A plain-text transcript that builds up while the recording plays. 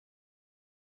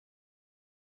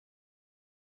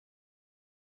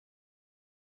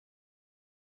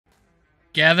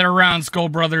Gather around, Skol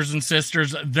brothers and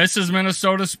sisters. This is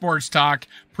Minnesota Sports Talk,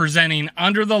 presenting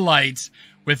Under the Lights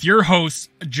with your hosts,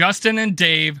 Justin and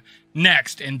Dave.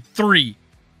 Next in 3,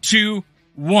 2,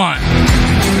 1.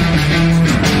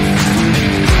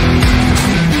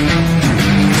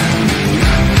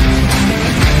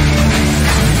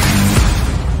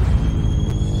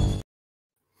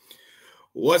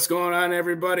 What's going on,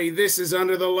 everybody? This is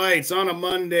Under the Lights on a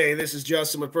Monday. This is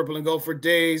Justin with Purple and Gold for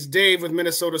Days, Dave with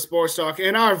Minnesota Sports Talk,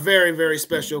 and our very, very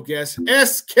special guest,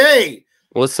 SK.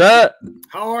 What's up?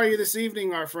 How are you this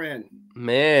evening, our friend?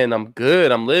 Man, I'm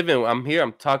good. I'm living. I'm here.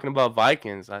 I'm talking about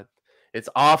Vikings. It's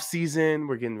off season.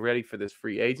 We're getting ready for this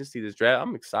free agency, this draft.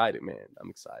 I'm excited, man. I'm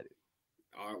excited.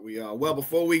 Aren't we all? Well,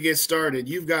 before we get started,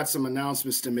 you've got some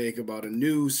announcements to make about a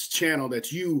news channel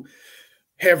that you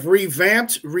have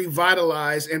revamped,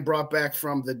 revitalized, and brought back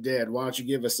from the dead. Why don't you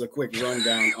give us a quick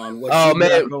rundown on what you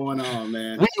got going on,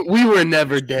 man? We were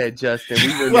never dead, Justin. We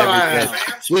were never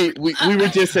dead. We were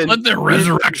just in. Let the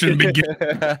resurrection begin.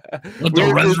 Let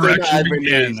the resurrection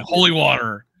begin. Holy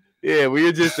water. Yeah, we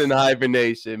were just in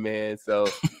hibernation, man. So,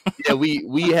 yeah,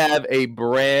 we have a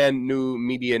brand new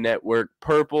media network,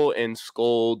 Purple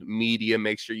SKOL'D Media.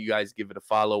 Make sure you guys give it a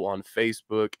follow on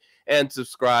Facebook and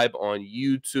subscribe on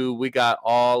YouTube. We got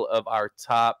all of our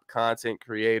top content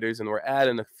creators, and we're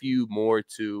adding a few more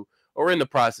too. Or we're in the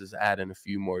process of adding a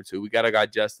few more too. We got our guy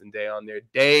Justin Day on there.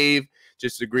 Dave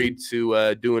just agreed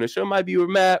to doing a show. It might be with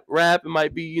Matt Rap. It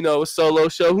might be, a solo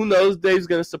show. Who knows? Dave's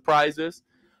going to surprise us.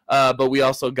 But we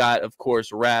also got, of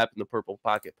course, Rap and the Purple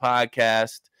Pocket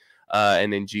Podcast,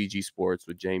 and then GG Sports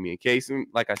with Jamie and Casey.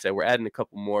 Like I said, we're adding a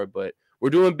couple more, but we're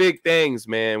doing big things,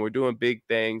 man. We're doing big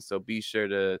things, so be sure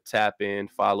to tap in,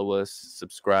 follow us,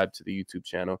 subscribe to the YouTube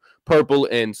channel, Purple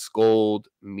SKOL'D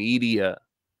Media.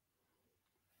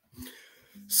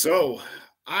 So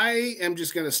I am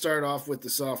just going to start off with the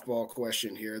softball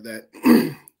question here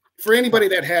that for anybody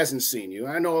that hasn't seen you,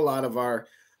 I know a lot of our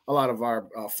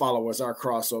followers are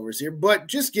crossovers here, but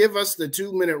just give us the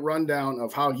 2-minute rundown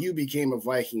of how you became a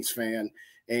Vikings fan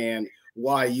and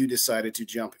why you decided to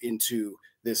jump into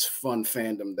this fun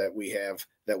fandom that we have,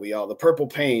 the purple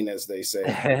pain, as they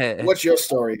say. What's your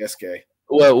story, SK?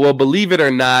 Well, believe it or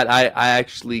not, I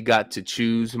actually got to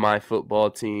choose my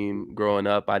football team growing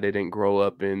up. I didn't grow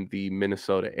up in the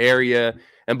Minnesota area.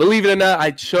 And believe it or not, I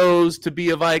chose to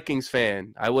be a Vikings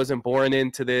fan. I wasn't born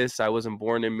into this. I wasn't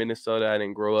born in Minnesota. I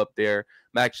didn't grow up there.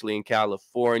 I'm actually in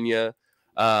California.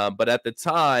 But at the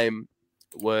time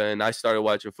when I started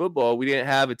watching football, we didn't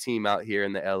have a team out here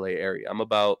in the LA area. I'm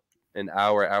about an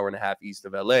hour and a half east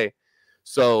of LA.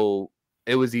 So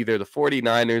it was either the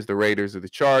 49ers, the Raiders, or the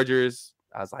Chargers.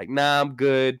 I was like, nah, I'm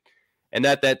good. And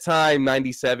at that time,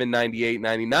 97, 98,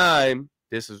 99,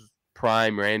 this is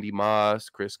prime Randy Moss,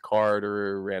 Chris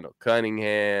Carter, Randall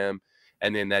Cunningham.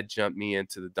 And then that jumped me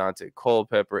into the Dante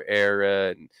Culpepper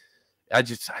era. And I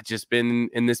just been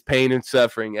in this pain and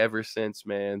suffering ever since,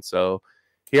 man. So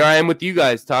here I am with you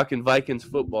guys talking Vikings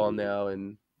football now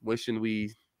and wishing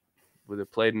we would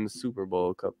have played in the Super Bowl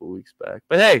a couple of weeks back.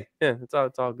 But hey, yeah, it's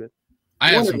all good.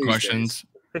 I have some questions.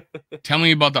 Tell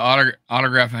me about the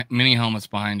autograph mini helmets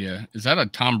behind you. Is that a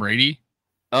Tom Brady?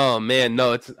 Oh man,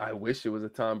 no, I wish it was a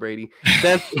Tom Brady.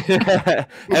 That's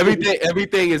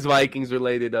everything is Vikings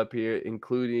related up here,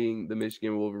 including the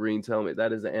Michigan Wolverines helmet.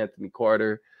 That is an Anthony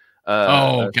Carter.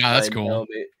 God, that's cool.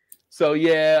 Helmet. So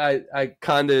yeah, I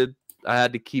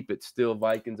had to keep it still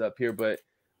Vikings up here, but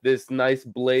this nice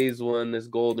blaze one, this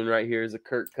golden right here is a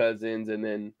Kirk Cousins, and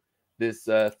then this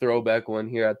throwback one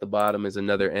here at the bottom is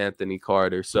another Anthony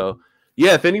Carter. So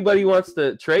yeah, if anybody wants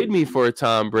to trade me for a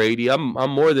Tom Brady, I'm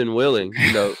more than willing.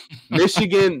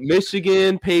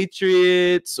 Michigan,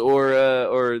 Patriots,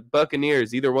 or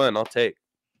Buccaneers, either one, I'll take.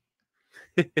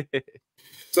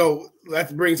 So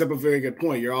that brings up a very good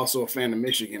point. You're also a fan of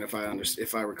Michigan, if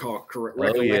I recall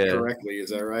correctly.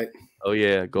 Is that right? Oh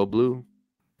yeah, go blue.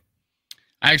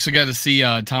 I actually got to see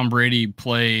Tom Brady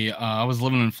play. I was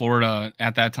living in Florida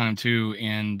at that time too,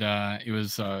 and it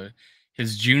was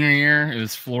his junior year. It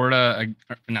was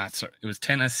it was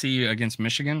Tennessee against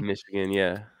Michigan. Michigan,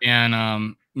 yeah.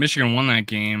 And Michigan won that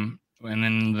game, and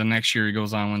then the next year he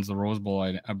goes on, wins the Rose Bowl,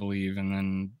 I believe, and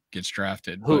then gets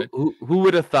drafted. Who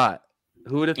would have thought?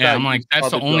 Who would have thought? Yeah, I'm like,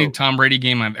 that's the only Tom Brady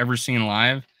game I've ever seen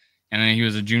live, and then he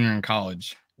was a junior in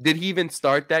college. Did he even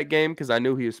start that game? Because I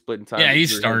knew he was splitting time. Yeah, he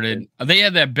started. They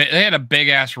had they had a big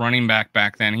ass running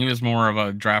back then. He was more of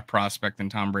a draft prospect than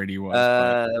Tom Brady was.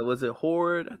 Was it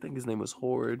Horde? I think his name was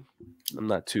Horde. I'm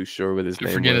not too sure what his name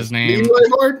was. Forget his name. Leroy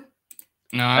Horde?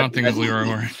 No, I don't think it's Leroy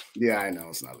Horde. Yeah, I know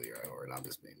it's not Leroy Horde. I'm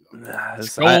just being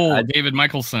Skol, David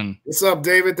Michelson. What's up,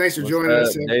 David? Thanks for joining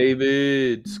us.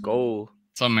 David Skol.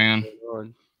 What's up, man? All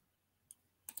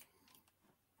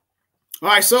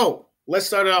right, so let's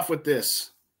start off with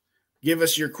this. Give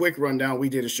us your quick rundown. We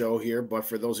did a show here, but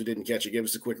for those who didn't catch it, give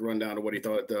us a quick rundown of what you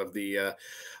thought of the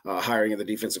hiring of the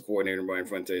defensive coordinator, Brian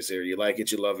Fuentes here. You like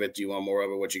it? You love it? Do you want more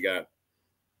of it? What you got?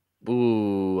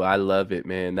 Ooh, I love it,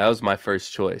 man. That was my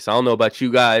first choice. I don't know about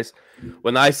you guys.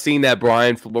 When I seen that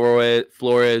Brian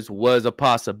Flores was a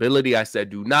possibility, I said,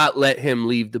 do not let him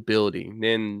leave the building.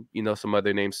 Then, some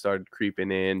other names started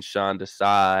creeping in. Sean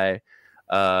Desai,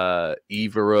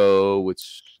 Evero,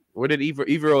 which... Where did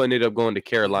Evero ended up going to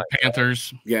Carolina?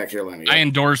 Panthers. Yeah, Carolina. Yeah. I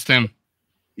endorsed him.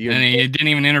 And he didn't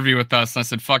even interview with us. I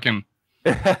said, fuck him.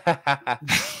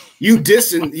 You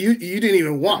didn't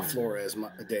even want Flores,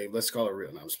 Dave. Let's call it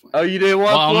real. No, I was playing. Oh, you didn't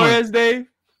want Flores, Dave?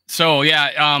 So,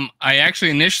 yeah, I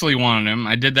actually initially wanted him.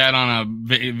 I did that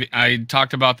I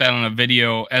talked about that on a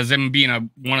video as him being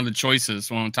one of the choices,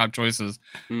 one of the top choices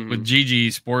with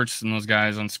GG Sports and those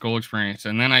guys on Skol Experience.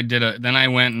 And then I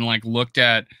went and looked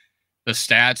at the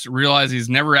stats, realized he's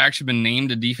never actually been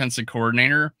named a defensive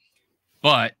coordinator,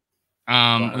 but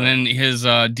then his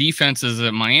defenses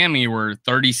at Miami were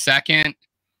 32nd,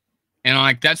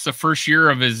 and that's the first year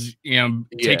of his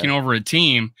taking over a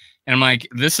team, and I'm like,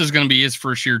 this is going to be his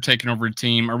first year taking over a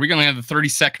team. Are we going to have the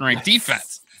 32nd ranked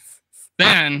defense?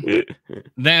 then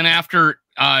after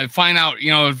find out,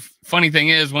 funny thing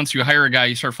is, once you hire a guy,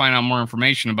 you start finding out more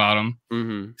information about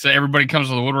him. So everybody comes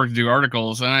to the woodwork to do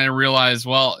articles, and I realized,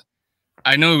 well,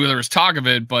 I know there was talk of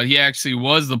it, but he actually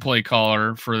was the play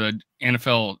caller for the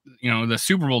NFL, the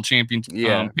Super Bowl champion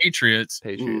Patriots.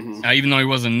 Even though he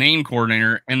wasn't named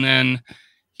coordinator. And then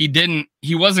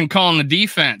he wasn't calling the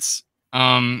defense.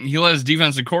 He let his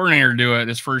defensive coordinator do it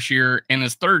his first year and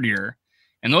his third year.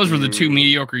 And those were the two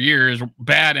mediocre years,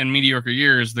 bad and mediocre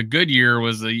years. The good year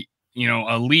was the,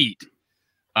 elite,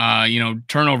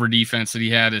 turnover defense that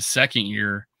he had his second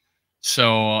year.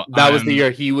 So that was the year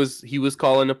he was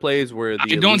calling the plays. Where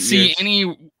I don't see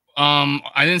any.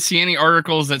 I didn't see any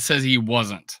articles that says he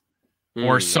wasn't,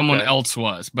 or someone else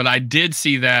was. But I did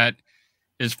see that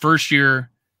his first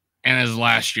year and his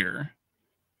last year.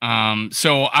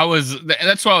 So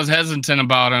that's why I was hesitant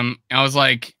about him. I was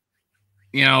like,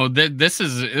 this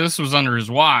was under his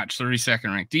watch,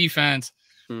 32nd ranked defense.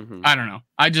 I don't know.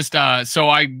 I just so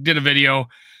I did a video.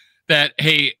 But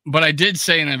I did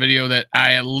say in the video that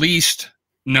I at least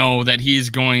know that he's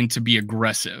going to be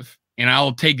aggressive, and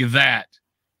I'll take that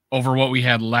over what we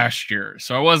had last year.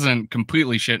 So I wasn't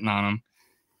completely shitting on him.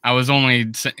 I was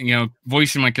only,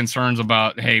 voicing my concerns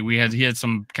about, he had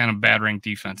some kind of bad ranked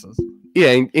defenses.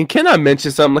 Yeah, and can I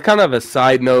mention something, kind of a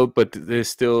side note, but this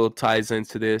still ties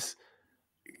into this.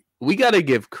 We got to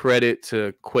give credit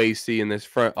to Kwesi in this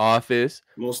front office.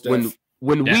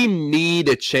 When we need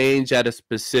a change at a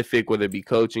specific, whether it be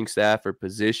coaching staff or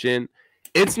position,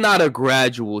 it's not a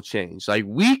gradual change.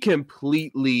 We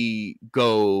completely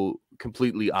go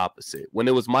completely opposite. When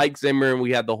it was Mike Zimmer and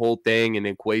we had the whole thing, and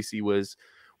then Kwesi was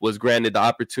granted the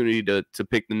opportunity to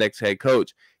pick the next head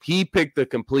coach, he picked the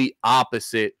complete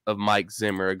opposite of Mike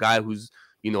Zimmer, a guy who's,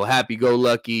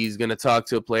 happy-go-lucky, he's going to talk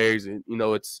to players, and,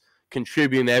 it's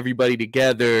contributing to everybody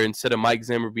together instead of Mike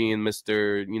Zimmer being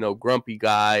Mr. Grumpy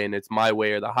guy and it's my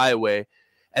way or the highway.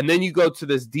 And then you go to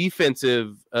this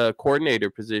defensive coordinator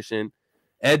position.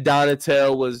 Ed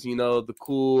Donatel was, the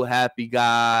cool, happy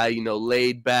guy,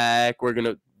 laid back. We're going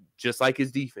to, just like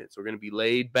his defense, we're going to be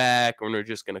laid back, and we're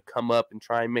just going to come up and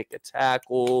try and make a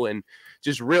tackle and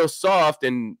just real soft.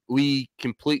 And we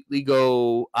completely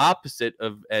go opposite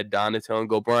of Ed Donatel and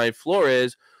go Brian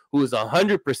Flores, who is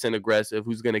 100% aggressive,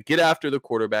 who's going to get after the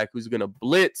quarterback, who's going to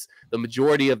blitz the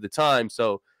majority of the time.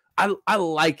 So I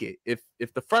like it.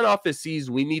 If the front office sees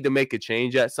we need to make a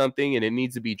change at something and it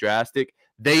needs to be drastic,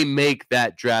 they make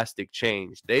that drastic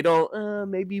change. They don't,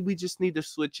 maybe we just need to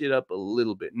switch it up a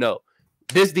little bit. No,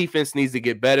 this defense needs to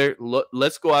get better.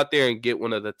 Let's go out there and get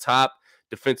one of the top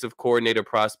defensive coordinator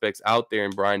prospects out there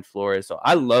in Brian Flores. So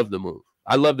I love the move.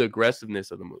 I love the aggressiveness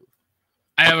of the move.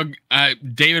 I have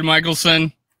David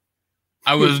Michelson.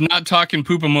 I was not talking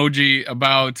poop emoji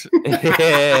about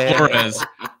Flores.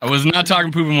 I was not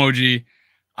talking poop emoji.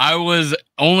 I was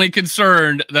only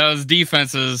concerned that it was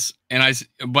defenses,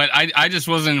 but I just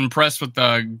wasn't impressed with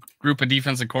the group of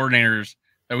defensive coordinators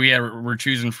that we're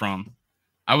choosing from.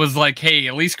 I was like, hey,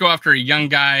 at least go after a young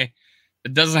guy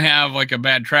that doesn't have a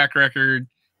bad track record,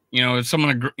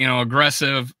 someone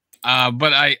aggressive.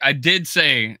 But I did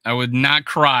say I would not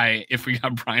cry if we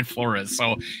got Brian Flores.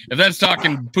 So if that's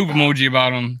talking poop emoji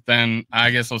about him, then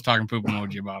I guess I was talking poop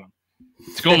emoji about him.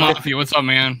 Skull Mafia, what's up,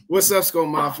 man? What's up, Skull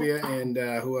Mafia? And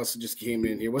who else just came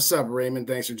in here? What's up, Raymond?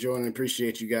 Thanks for joining.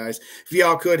 Appreciate you guys. If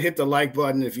y'all could hit the like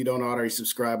button. If you don't already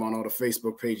subscribe on all the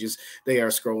Facebook pages, they are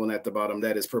scrolling at the bottom.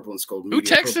 That is Purple and SKOL'D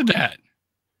Media. Who texted that?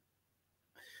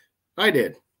 I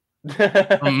did.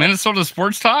 From Minnesota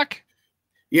Sports Talk?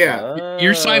 Yeah.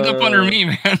 You're signed up under me,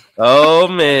 man. Oh,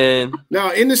 man.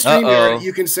 Now, in the stream area,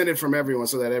 you can send it from everyone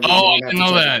so that everyone. Oh, I didn't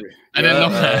know that. I didn't know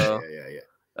that. Yeah.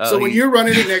 So when you're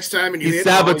running it next time and you he's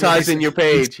sabotaging your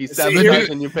page. He's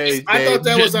sabotaging your page. I thought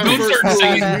that was our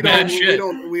first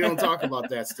rule. We don't talk about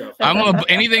that stuff.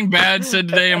 Anything bad said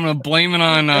today, I'm gonna blame it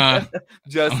on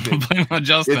Justin.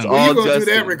 Justin. It's all you're gonna do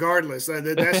that regardless.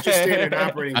 That's just standard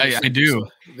operating. I do.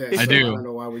 So I don't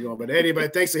know why we're going, but anyway,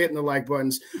 thanks for hitting the like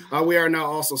buttons. We are now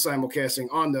also simulcasting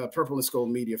on the Purple and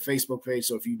SKOL'D Media Facebook page.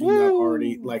 So if you do not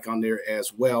already like on there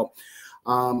as well.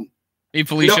 Hey,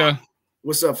 Felicia.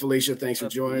 What's up, Felicia? Thanks for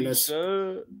joining us.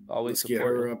 Always Let's get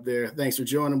her up there. Thanks for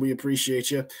joining. We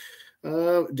appreciate you.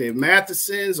 Dave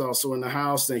Matheson's also in the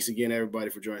house. Thanks again,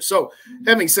 everybody, for joining. So,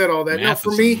 having said all that, now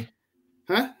for me,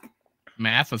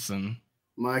 Matheson.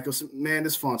 Michael, man,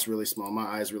 this font's really small. My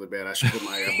eyes really bad. I should put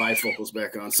my bifocals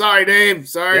back on. Sorry,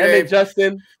 Dave. Dave.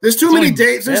 Justin. There's too many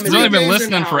Daves. He's only been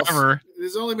listening forever.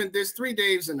 There's 3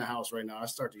 Daves in the house right now. I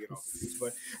start to get off these.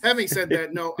 But having said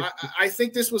that, no, I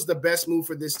think this was the best move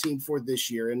for this team for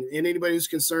this year. And anybody who's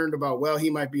concerned about, well,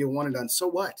 he might be a one and done. So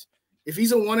what? If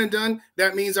he's a one and done,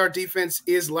 that means our defense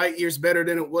is light years better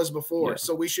than it was before. Yeah.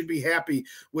 So we should be happy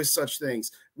with such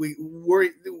things. We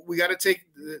got to take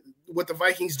what the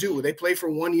Vikings do. They play for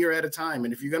 1 year at a time.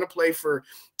 And if you're going to play for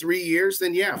 3 years,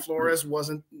 then yeah, Flores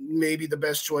wasn't maybe the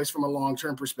best choice from a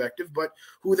long-term perspective, but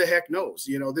who the heck knows?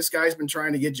 You know, this guy's been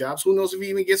trying to get jobs. Who knows if he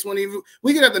even gets one?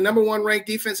 We could have the #1 ranked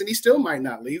defense and he still might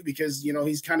not leave because, you know,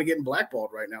 he's kind of getting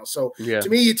blackballed right now. So to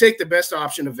me, you take the best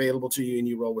option available to you and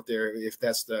you roll with there if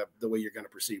that's the way you're going to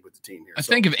proceed with the team here. I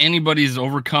think if anybody's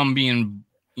overcome being,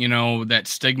 you know, that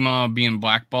stigma of being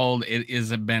blackballed, it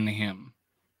has been him.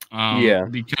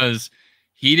 Because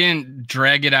he didn't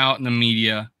drag it out in the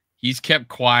media. He's kept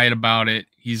quiet about it.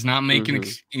 He's not making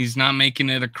he's not making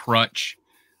it a crutch.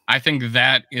 I think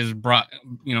that is bought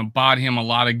him a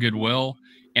lot of goodwill,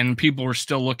 and people are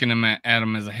still looking at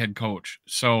him as a head coach.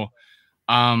 So,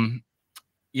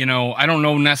 you know, I don't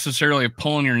know necessarily if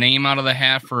pulling your name out of the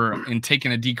hat and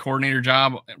taking a D coordinator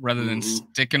job rather than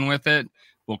sticking with it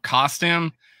will cost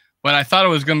him. But I thought it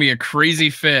was going to be a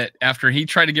crazy fit after he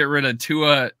tried to get rid of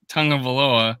Tua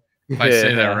Tagovailoa, if I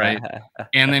say that right,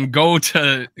 and then go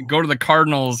to the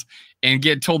Cardinals and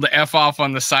get told to F off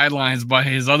on the sidelines by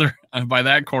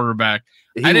that quarterback.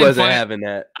 He wasn't having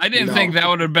that. I didn't think that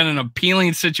would have been an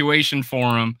appealing situation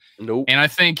for him. Nope. And I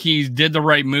think he did the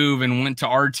right move and went to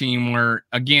our team where,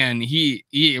 again, he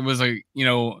was a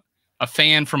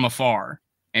fan from afar,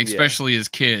 especially his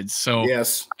kids. So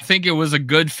yes, I think it was a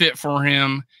good fit for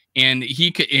him. And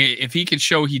if he could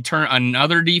show he turned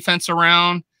another defense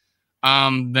around,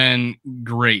 then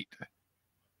great.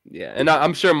 Yeah, and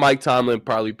I'm sure Mike Tomlin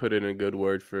probably put in a good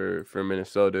word for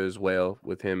Minnesota as well,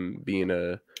 with him being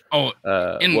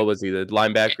what was he, the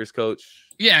linebackers coach?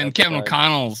 Yeah, and Kevin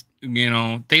O'Connell's,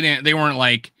 they weren't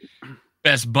like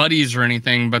best buddies or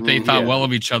anything, but they thought well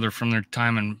of each other from their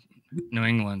time in New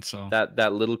England. So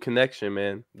that little connection,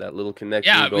 man, will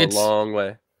go a long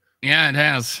way. Yeah, it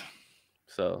has.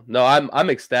 So no, I'm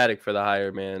ecstatic for the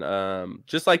hire, man.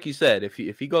 Just like you said, if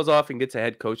he goes off and gets a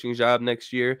head coaching job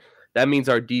next year, that means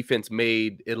our defense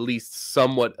made at least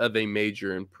somewhat of a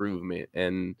major improvement.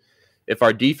 And if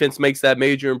our defense makes that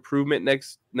major improvement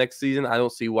next season, I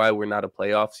don't see why we're not a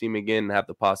playoff team again and have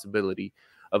the possibility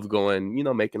of going,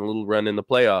 making a little run in the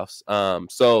playoffs.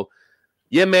 So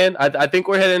yeah, man, I think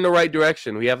we're heading in the right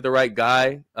direction. We have the right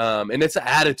guy, and it's an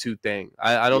attitude thing.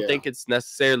 I don't think it's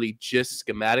necessarily just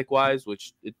schematic-wise,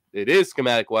 which it is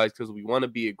schematic-wise because we want to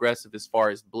be aggressive as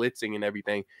far as blitzing and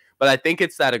everything. But I think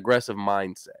it's that aggressive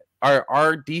mindset.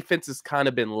 Our defense has kind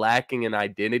of been lacking in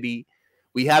identity.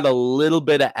 We had a little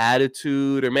bit of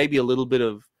attitude, or maybe a little bit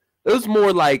of – it was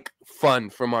more like fun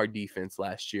from our defense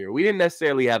last year. We didn't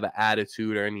necessarily have an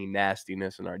attitude or any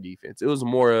nastiness in our defense. It was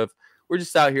more of – we're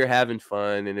just out here having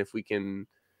fun, and if we can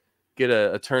get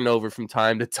a turnover from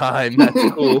time to time,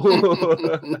 that's cool.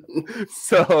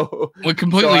 So what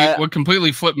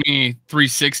completely flipped me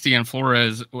 360 on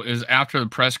Flores is after the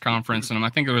press conference, and I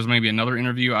think there was maybe another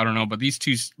interview, I don't know, but these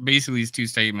two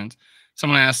statements.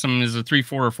 Someone asked him, "Is it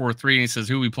 3-4 or 4-3?" And he says,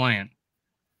 "Who we playing?"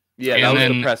 Yeah, that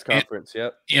was the press conference.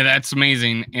 Yep. Yeah, that's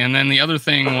amazing. And then the other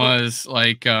thing was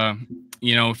like,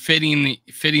 fitting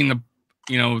the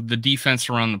the defense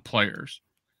around the players,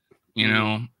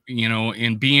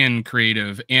 and being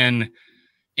creative. And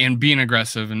and being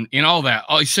aggressive and all that.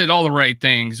 He said all the right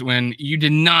things when you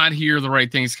did not hear the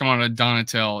right things come out of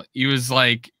Donatel. He was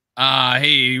like,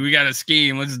 hey, we got a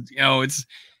scheme. Let's,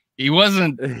 he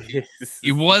wasn't, it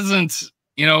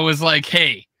was like,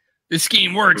 hey, this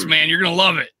scheme works, man. You're going to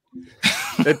love it.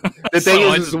 The thing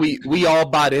is we all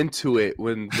bought into it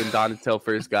when Donatel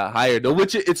first got hired,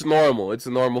 which it's normal. It's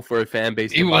normal for a fan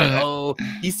base to buy, oh,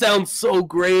 he sounds so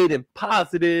great and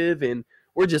positive, and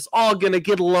we're just all going to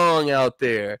get along out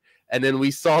there. And then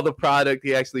we saw the product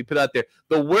he actually put out there.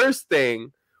 The worst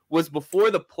thing was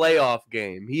before the playoff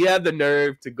game. He had the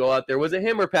nerve to go out there. Was it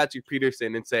him or Patrick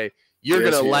Peterson and say, you're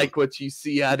going to like what you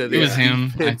see out of this? It was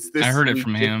him. I heard it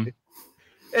from him.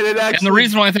 And the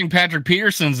reason why I think Patrick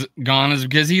Peterson's gone is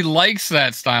because he likes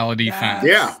that style of defense.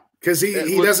 Yeah, because he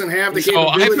doesn't have the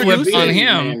capability. So I flipped on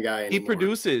him. He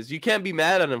produces. You can't be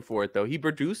mad at him for it, though. He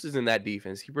produces in that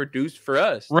defense. He produced for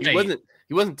us. Right.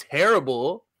 He wasn't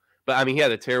terrible, but I mean, he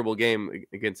had a terrible game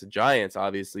against the Giants,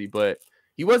 obviously. But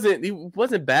he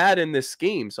wasn't bad in this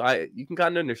scheme. So you can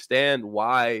kind of understand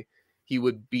why he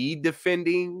would be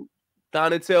defending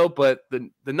Donatel, but the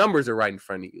numbers are right in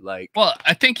front of you. Like, well,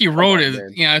 I think he wrote it.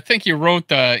 I think he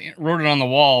wrote it on the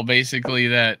wall, basically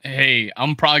that, hey,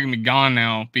 I'm probably gonna be gone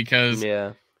now because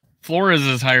Flores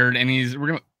is hired, and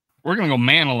we're gonna go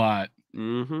man a lot.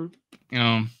 Mm-hmm.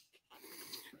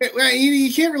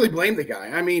 You can't really blame the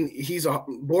guy. I mean, he's a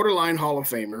borderline Hall of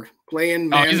Famer playing.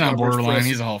 Man, he's not borderline.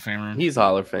 He's a Hall of Famer. He's a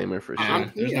Hall of Famer for sure.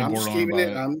 I'm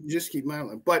just keeping my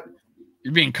own. But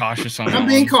you're being cautious on that. I'm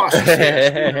being cautious.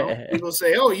 People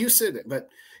say, "Oh, you said it," but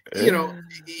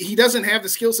he doesn't have the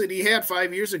skill set he had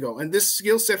 5 years ago. And this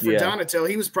skill set for Donatel,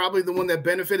 he was probably the one that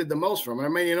benefited the most from it. I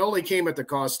mean, it only came at the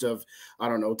cost of, I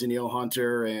don't know, Danielle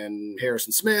Hunter and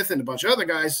Harrison Smith and a bunch of other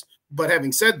guys. But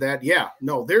having said that,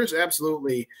 there's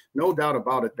absolutely no doubt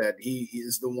about it that he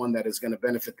is the one that is going to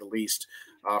benefit the least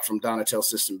from Donatel's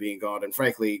system being gone. And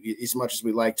frankly, as much as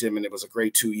we liked him and it was a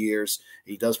great 2 years,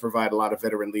 he does provide a lot of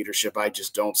veteran leadership. I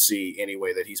just don't see any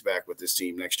way that he's back with this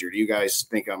team next year. Do you guys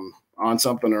think I'm on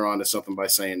something or onto something by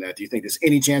saying that? Do you think there's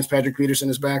any chance Patrick Peterson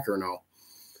is back or no?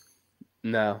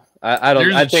 No, I don't.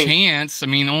 There's a chance. I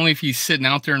mean, only if he's sitting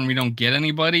out there and we don't get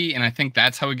anybody. And I think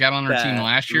that's how we got on our team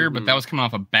last year. But that was coming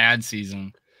off a bad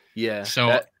season. Yeah.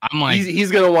 So I'm like, he's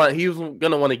gonna want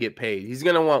to get paid. He's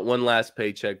gonna want one last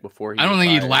paycheck before he. I don't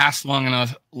think he'd last long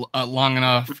enough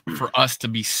for us to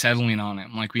be settling on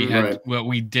him like we had what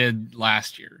we did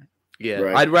last year.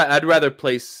 Yeah, I'd rather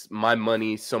place my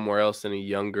money somewhere else in a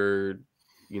younger,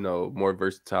 more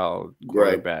versatile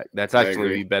quarterback. That's actually going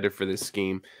to be better for this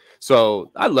scheme. So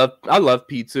I love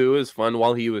P2. It was fun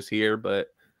while he was here, but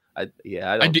I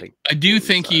do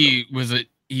think he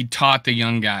taught the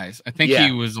young guys. I think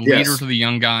he was a leader to the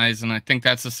young guys, and I think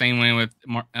that's the same way with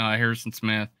Harrison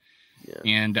Smith. Yeah.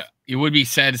 And it would be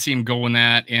sad to see him go in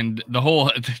that, and the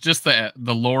whole the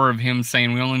lore of him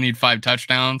saying we only need 5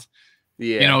 touchdowns.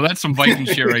 Yeah, that's some Viking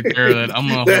shit right there that I'm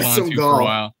gonna hold on to for a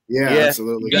while. Yeah,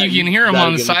 absolutely. You can hear him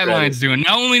on the sidelines doing.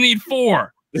 Now only need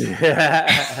 4.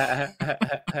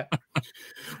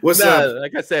 What's up?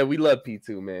 Like I said, we love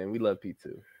P2, man. We love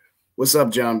P2. What's up,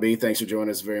 John B? Thanks for joining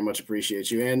us. Very much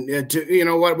appreciate you. And you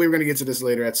know what? We were going to get to this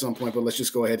later at some point, but let's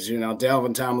just go ahead and now.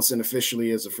 Dalvin Tomlinson officially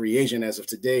is a free agent as of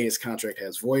today. His contract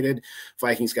has voided.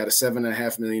 Vikings got a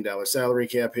 $7.5 million salary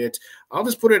cap hit. I'll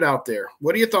just put it out there.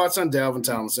 What are your thoughts on Dalvin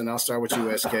Tomlinson? I'll start with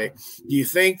you, SK. Do you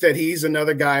think that he's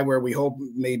another guy where we hope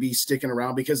maybe sticking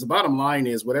around? Because the bottom line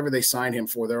is whatever they sign him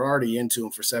for, they're already into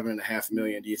him for $7.5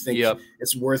 million. Do you think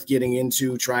it's worth getting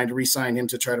into trying to re-sign him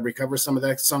to try to recover some of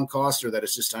that sunk cost, or that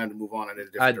it's just time to move on in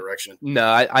a different direction? No,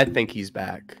 I think he's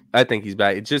back. I think he's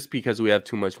back. It's just because we have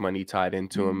too much money tied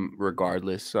into him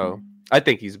regardless. So I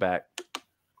think he's back.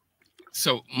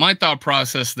 So my thought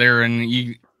process there, and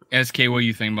you, SK, what do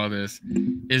you think about this?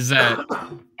 Is that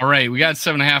all right? We got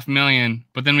 $7.5 million,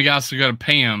 but then we also got to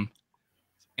pay him.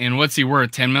 And what's he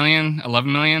worth? 10 million,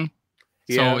 11 million?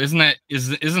 Yeah. So isn't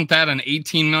that an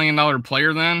 $18 million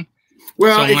player then?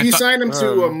 Well, so if you sign him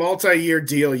to a multi-year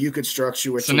deal, you could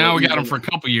structure it. So now we got him for a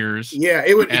couple years. Yeah,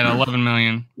 it would at 11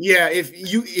 million. Yeah, if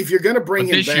you're going to bring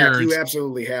him back, you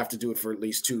absolutely have to do it for at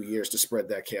least 2 years to spread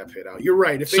that cap hit out. You're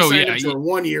right. If they signed him for a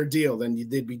 1 year deal, then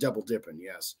they'd be double dipping.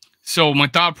 Yes. So my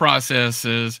thought process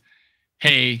is,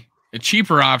 hey, a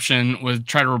cheaper option would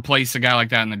try to replace a guy like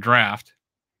that in the draft.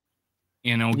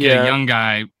 Get a young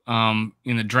guy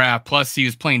in the draft. Plus, he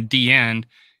was playing DN.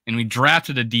 And we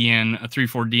drafted a 3-4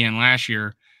 DN last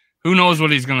year. Who knows what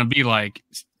he's going to be like?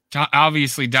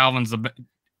 Obviously, Dalvin's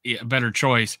a better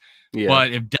choice. Yeah.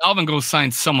 But if Dalvin goes sign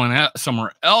somewhere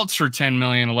else for $10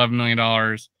 million, $11 million,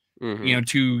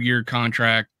 2-year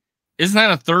contract, isn't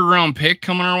that a 3rd-round pick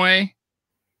coming our way?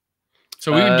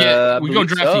 So we go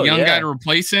draft a young guy to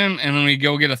replace him, and then we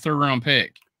go get a 3rd-round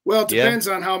pick. Well, it depends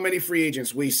on how many free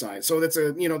agents we sign. So that's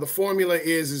the formula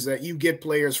is that you get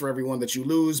players for everyone that you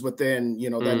lose, but then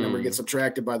that number gets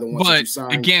subtracted by the ones that you sign.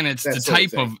 But again, it's the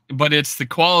type of, but it's the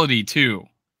quality too.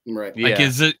 Right. Like,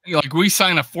 is it like we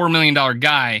sign a $4 million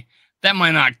guy that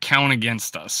might not count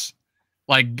against us,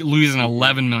 like losing an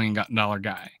 $11 million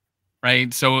guy,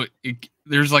 right? So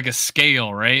there's like a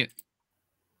scale, right?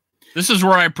 This is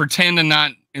where I pretend to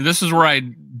not. This is where I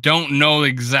don't know the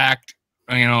exact,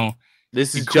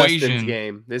 This is equation. Justin's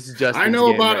game. This is Justin's I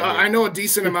know game. I know a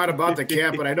decent amount about the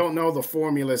cap, but I don't know the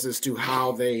formulas as to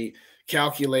how they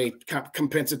calculate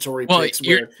compensatory picks.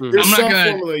 There's some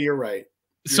formula. You're right.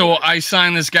 I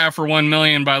sign this guy for $1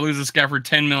 million, but I lose this guy for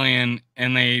 $10 million,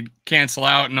 and they cancel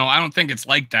out. No, I don't think it's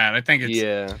like that. I think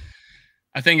it's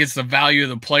I think it's the value of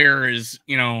the player is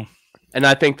and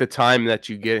I think the time that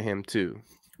you get him too.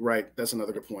 Right, that's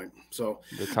another good point. So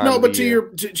no, but to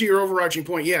your overarching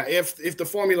point, if the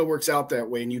formula works out that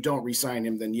way and you don't re-sign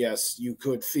him, then yes, you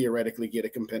could theoretically get a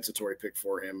compensatory pick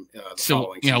for him.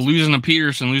 Following season. Losing a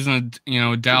Peterson, losing a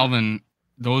Dalvin,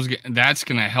 that's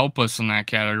going to help us in that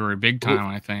category big time.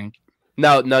 I think.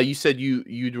 Now you said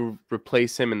you'd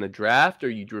replace him in the draft, or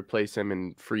you'd replace him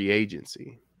in free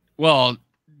agency. Well,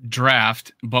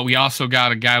 draft, but we also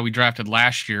got a guy we drafted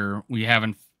last year. We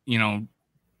haven't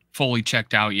fully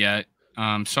checked out yet.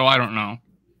 So I don't know.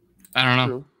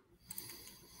 True.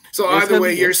 So either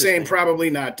way, you're saying probably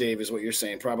not, Dave, is what you're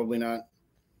saying. Probably not.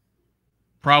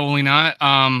 Probably not.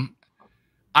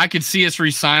 I could see us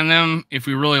re-sign them if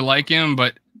we really like him,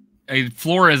 but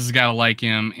Flores has got to like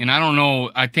him. And I don't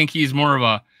know. I think he's more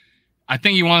of I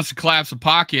think he wants to collapse the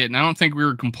pocket, and I don't think we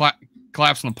were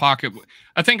collapsing the pocket.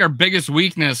 I think our biggest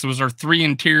weakness was our 3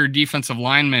 interior defensive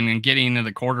linemen and getting into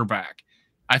the quarterback.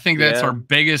 I think that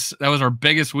was our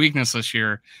biggest weakness this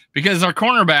year, because our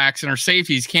cornerbacks and our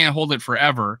safeties can't hold it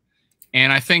forever.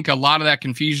 And I think a lot of that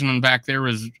confusion back there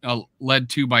was led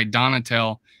to by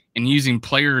Donatel and using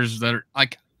players that are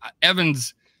like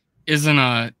Evans isn't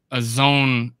a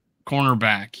zone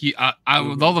cornerback.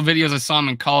 With all the videos I saw him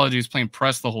in college, he was playing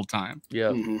press the whole time.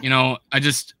 Yeah. I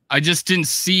just didn't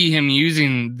see him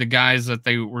using the guys that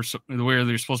they were the way they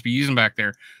were supposed to be using back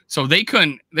there. So they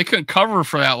couldn't cover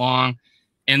for that long.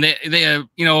 And they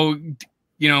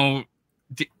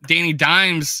Danny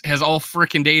Dimes has all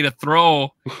freaking day to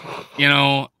throw,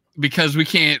 because we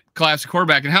can't collapse the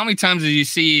quarterback. And how many times did you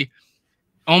see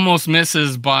almost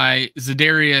misses by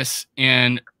Za'Darius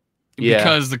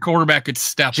because the quarterback could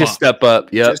step up?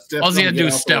 Yeah. All he had to do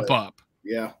is step up.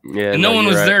 Yeah. Yeah. And no one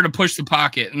was there to push the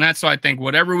pocket. And that's why I think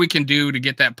whatever we can do to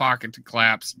get that pocket to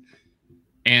collapse.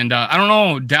 And I don't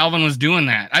know, Dalvin was doing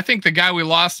that. I think the guy we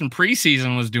lost in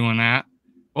preseason was doing that.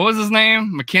 What was his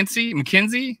name?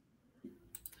 McKenzie?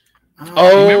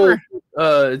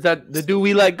 Is that the dude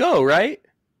we let go, right?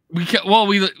 He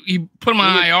put him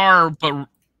on IR, but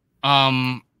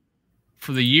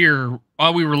for the year,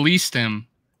 we released him.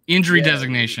 Injury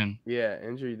designation. Yeah,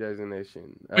 injury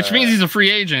designation. Which means he's a free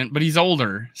agent, but he's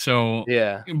older. So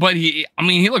but he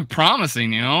looked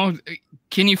promising,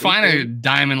 Can you find a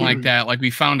diamond like that? Like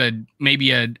we found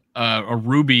maybe a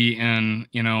Ruby and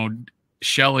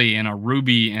Shelly and a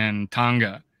Ruby and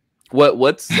Tonga.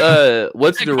 What's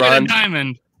Deron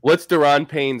Diamond? What's Deron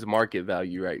Payne's market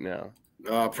value right now?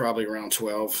 Probably around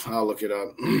 12. I'll look it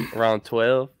up. Around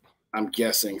 12? I'm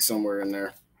guessing somewhere in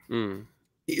there.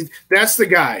 That's the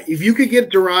guy. If you could get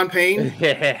Deron Payne,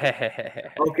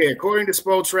 okay. According to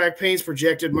Spotrac, Payne's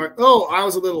projected mark. Oh, I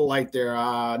was a little light there.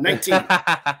 19,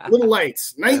 little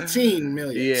lights. 19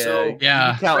 million.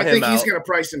 Yeah, so I think he's going to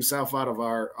price himself out of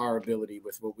our ability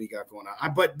with what we got going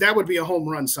on. But that would be a home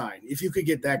run sign if you could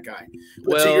get that guy.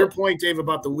 But to your point, Dave,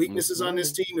 about the weaknesses on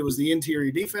this team, it was the interior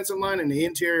defensive line and the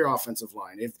interior offensive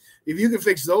line. If you can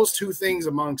fix those two things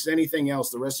amongst anything else,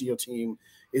 the rest of your team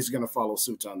is going to follow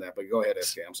suit on that. But go ahead,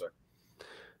 SK. I'm sorry.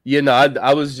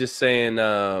 I was just saying,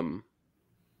 you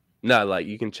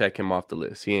can check him off the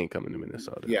list. He ain't coming to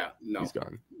Minnesota. Yeah, no. He's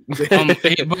gone. But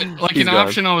an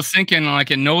option I was thinking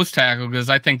like a nose tackle, because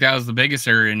I think that was the biggest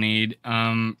area of need.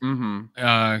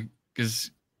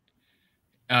 Because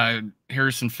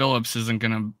Harrison Phillips isn't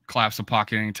going to collapse the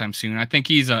pocket anytime soon. I think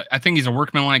he's a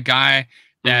workmanlike guy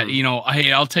that,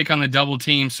 hey, I'll take on the double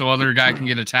team so other guy can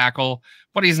get a tackle,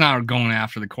 but he's not going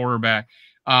after the quarterback.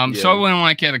 So I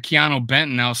went at a Keanu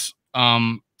Benton. Now,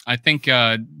 I think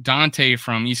Dante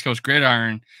from East Coast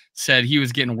Gridiron said he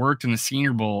was getting worked in the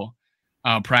Senior Bowl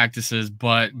practices,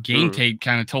 but game tape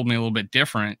kind of told me a little bit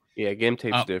different. Yeah, game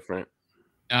tape's different.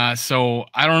 So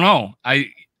I don't know.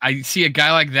 I see a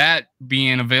guy like that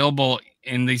being available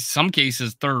in some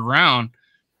cases 3rd round.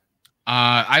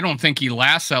 I don't think he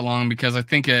lasts that long because I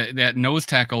think that nose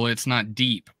tackle, it's not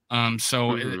deep.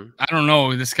 So I don't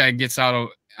know. This guy gets out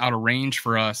of range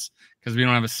for us because we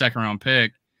don't have a second round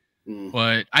pick.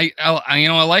 But I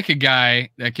like a guy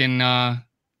that can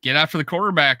get after the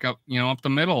quarterback up the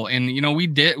middle. And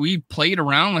we played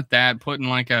around with that, putting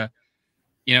like our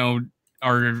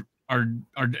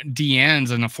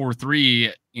DNs in a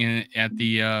 4-3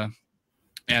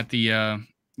 at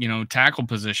the tackle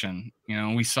position.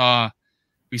 We saw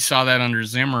that under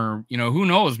Zimmer. Who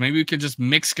knows? Maybe we could just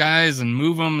mix guys and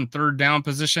move them in third down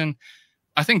position.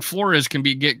 I think Flores can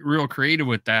get real creative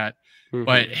with that.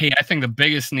 But hey, I think the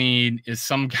biggest need is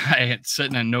some guy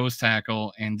sitting at nose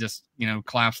tackle and just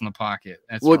collapse in the pocket.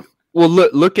 That's well,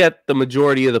 look at the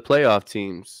majority of the playoff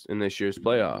teams in this year's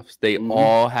playoffs. They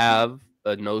all have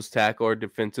a nose tackle or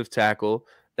defensive tackle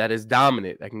that is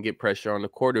dominant, that can get pressure on the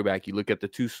quarterback. You look at the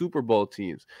 2 Super Bowl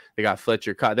teams; they got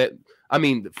Fletcher.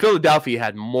 Philadelphia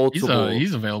had multiple.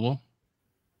 He's available.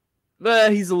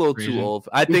 He's a little too old.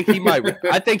 I think he might.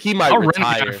 I'll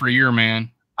retire rent for a year, man.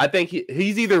 I think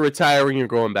he's either retiring or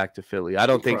going back to Philly. I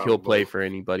don't think he'll play for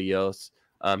anybody else.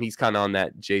 He's kind of on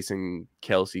that Jason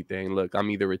Kelsey thing. Look, I'm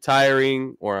either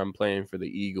retiring or I'm playing for the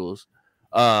Eagles.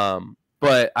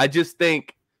 But I just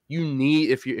think you need,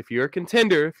 if you're a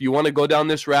contender, if you want to go down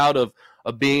this route of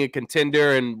being a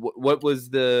contender, and what was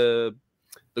the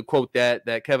quote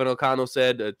that Kevin O'Connell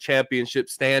said, a championship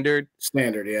standard.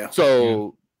 Yeah.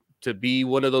 So to be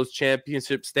one of those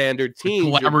championship standard teams,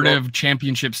 collaborative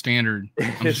championship standard.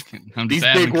 I'm just kidding. These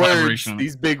big words.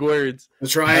 These big words. The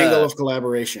triangle of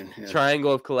collaboration. Yeah.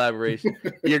 Triangle of collaboration.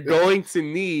 You're going to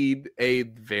need a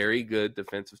very good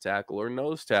defensive tackle or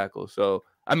nose tackle. So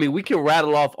we can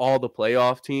rattle off all the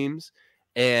playoff teams,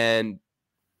 and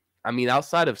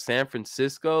outside of San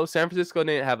Francisco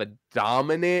didn't have a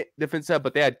dominant defense set,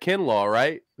 but they had Kinlaw,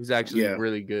 right? Who's actually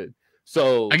really good.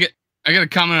 So I got a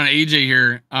comment on AJ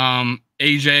here.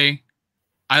 AJ,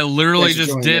 I literally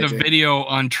just did a video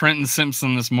on Trenton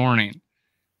Simpson this morning.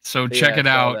 So check it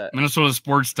out. Minnesota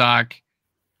Sports Doc.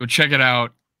 Go check it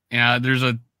out. Yeah, there's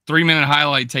a 3-minute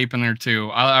highlight tape in there too.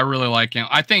 I really like him.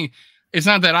 I think it's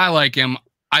not that I like him.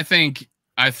 I think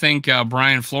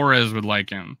Brian Flores would like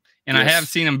him. And I have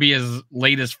seen him be as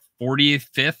late as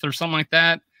 45th or something like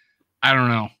that. I don't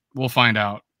know. We'll find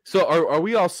out. So are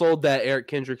we all sold that Eric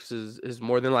Kendricks is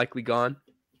more than likely gone?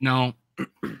 No.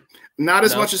 Not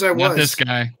as much as I was. Not this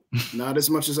guy. Not as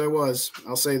much as I was.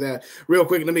 I'll say that. Real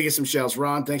quick, let me get some shouts.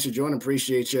 Ron, thanks for joining.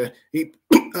 Appreciate you.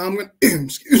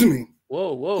 Excuse me.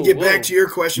 Whoa. Get back to your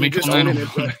question.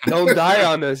 Don't die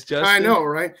on us, Justin. I know,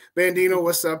 right? Bandino,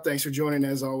 what's up? Thanks for joining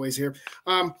as always here.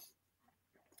 I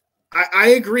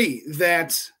agree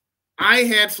that I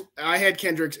had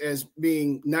Kendricks as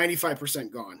being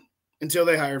 95% gone until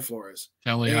they hired Flores.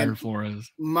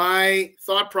 My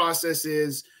thought process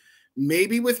is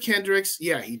maybe with Kendricks,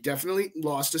 he definitely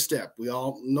lost a step.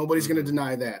 Nobody's going to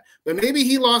deny that. But maybe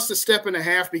he lost a step and a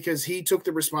half because he took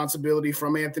the responsibility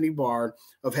from Anthony Barr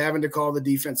of having to call the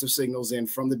defensive signals in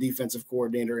from the defensive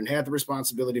coordinator and had the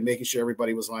responsibility of making sure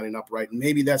everybody was lining up right. And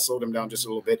maybe that slowed him down just a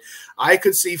little bit. I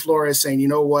could see Flores saying, you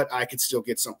know what, I could still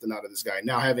get something out of this guy.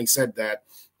 Now, having said that,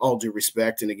 all due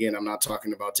respect, and again, I'm not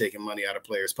talking about taking money out of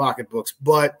players' pocketbooks,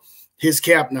 but his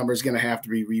cap number is going to have to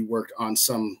be reworked on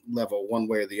some level, one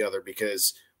way or the other,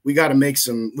 because we got to make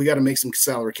some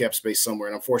salary cap space somewhere.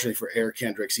 And unfortunately for Eric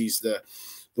Kendricks, he's the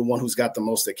one who's got the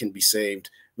most that can be saved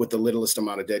with the littlest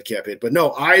amount of dead cap hit. But no,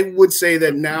 I would say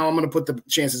that now I'm going to put the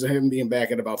chances of him being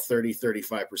back at about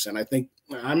 30-35%.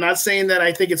 I'm not saying that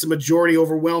I think it's a majority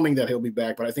overwhelming that he'll be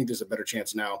back, but I think there's a better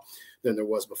chance now than there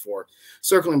was before.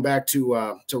 Circling back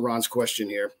to Ron's question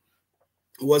here.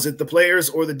 Was it the players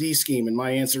or the D scheme? And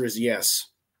my answer is yes.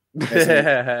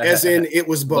 As in it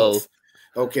was both.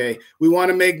 Okay. We want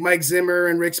to make Mike Zimmer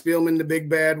and Rick Spielman the big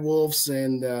bad wolves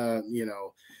and,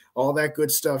 all that good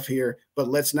stuff here. But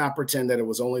let's not pretend that it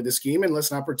was only the scheme, and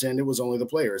let's not pretend it was only the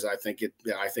players. I think it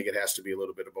has to be a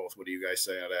little bit of both. What do you guys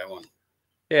say on that one?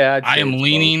 Yeah, I am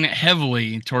leaning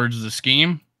heavily towards the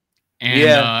scheme.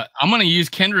 And I'm going to use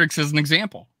Kendricks as an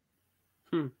example.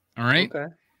 All right. Okay.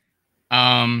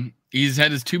 He's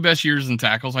had his 2 best years in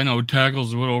tackles. I know tackles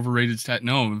is what overrated stat.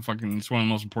 No, it's one of the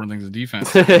most important things in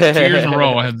defense. 2 years in a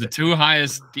row, I had the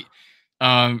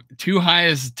 2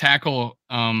 highest tackle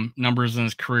numbers in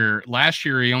his career. Last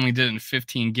year, he only did it in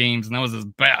 15 games, and that was his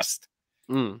best.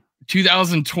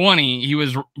 2020, he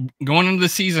was going into the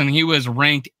season. He was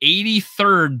ranked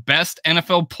 83rd best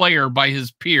NFL player by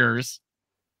his peers.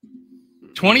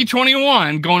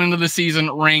 2021, going into the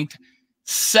season, ranked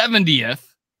 70th.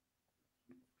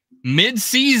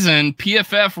 Mid-season,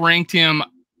 PFF ranked him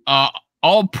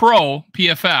all-pro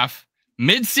PFF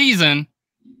mid-season.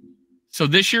 So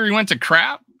this year he went to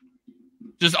crap.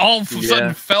 Just all of a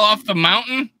sudden fell off the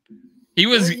mountain. He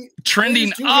was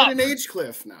trending up. He's an age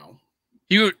cliff now.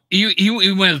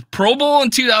 He went Pro Bowl in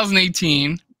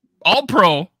 2018, All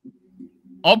Pro,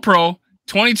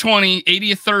 2020,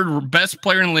 83rd best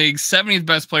player in the league, 70th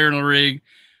best player in the league,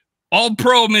 All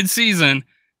Pro mid-season,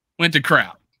 went to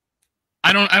crap.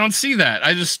 I don't see that.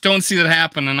 I just don't see that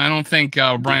happen, and I don't think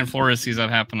Brian Flores sees that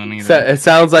happening either. So it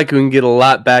sounds like we can get a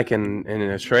lot back in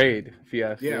a trade. If you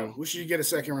ask me. We should get a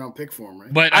second-round pick for him,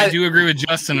 right? But I do agree with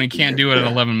Justin. We can't do it at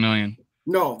 $11 million.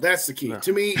 No, that's the key. No.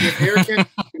 To me, if Eric can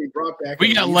be brought back,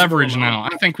 we got leverage now.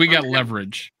 I think we got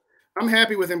leverage. I'm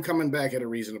happy with him coming back at a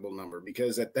reasonable number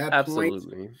because at that point,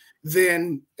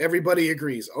 then everybody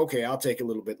agrees, okay, I'll take a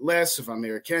little bit less if I'm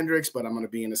Eric Kendricks, but I'm going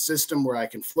to be in a system where I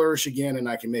can flourish again and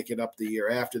I can make it up the year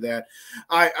after that.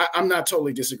 I'm not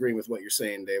totally disagreeing with what you're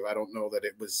saying, Dave. I don't know that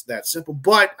it was that simple,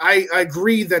 but I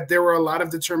agree that there were a lot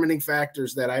of determining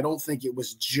factors that I don't think it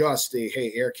was just a,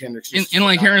 hey, Eric Kendricks. And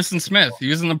like Harrison Smith, he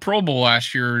was in the Pro Bowl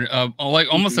last year, like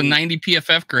almost a 90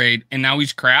 PFF grade, and now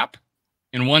he's crap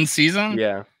in one season.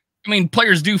 Yeah. I mean,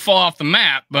 players do fall off the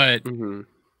map, but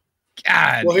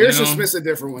God. Well, Harrison Smith's a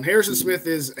different one. Harrison Smith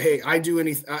is, hey, I do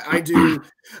anything.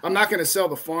 I'm not going to sell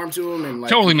the farm to him and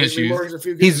like totally misuse.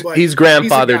 He's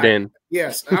grandfathered in.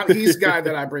 Yes, he's a guy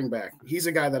that I bring back. He's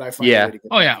a guy that I find. Yeah.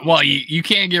 Oh yeah. Well, you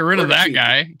can't get rid of that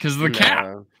guy because of the cap.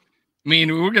 I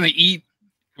mean, we're gonna eat.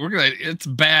 It's a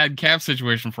bad cap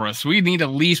situation for us. We need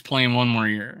at least play him one more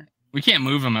year. We can't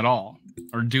move him at all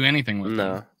or do anything with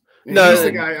him. No, he's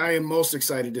the guy I am most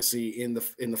excited to see in the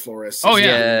Flores. Oh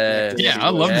yeah, I'd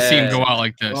love to see him go out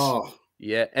like this. Oh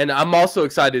yeah, and I'm also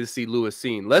excited to see Lewis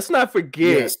Seen. Let's not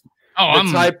forget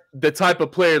the type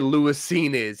of player Lewis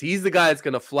Seen is. He's the guy that's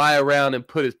gonna fly around and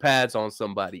put his pads on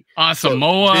somebody.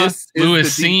 Samoa,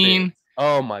 Lewis Seen.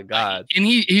 Oh my God! And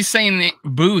he's saying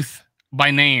Booth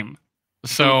by name.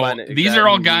 So these are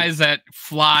all guys that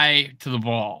fly to the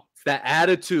ball. That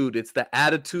attitude, it's the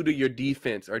attitude of your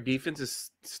defense. Our defense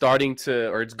is starting to,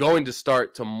 or it's going to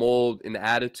start to mold an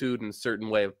attitude and a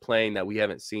certain way of playing that we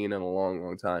haven't seen in a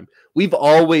long time. We've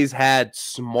always had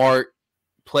smart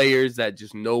players that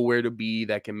just know where to be,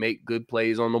 that can make good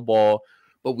plays on the ball,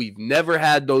 but we've never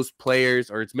had those players,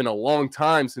 or it's been a long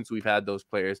time since we've had those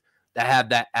players that have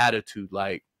that attitude.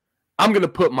 Like, I'm going to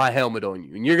put my helmet on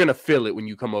you and you're going to feel it when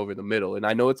you come over the middle. And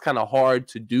I know it's kind of hard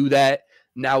to do that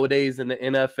nowadays in the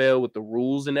NFL with the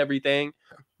rules and everything,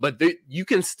 but you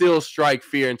can still strike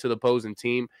fear into the opposing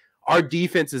team. Our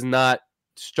defense is not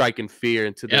striking fear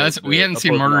into the we hadn't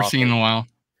seen murder scene in a while.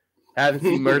 Haven't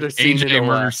seen murder scene AJ in a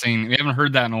murder scene. We haven't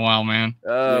heard that in a while, man.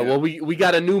 Well, we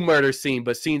got a new murder scene,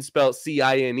 but scene spelled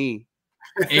C-I-N-E.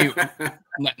 Hey,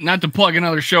 not to plug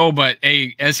another show, but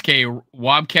SK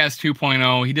Wobcast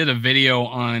 2.0, he did a video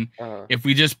on if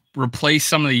we just replace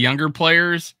some of the younger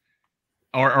players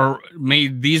or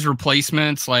made these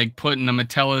replacements, like putting the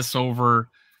Metellus over,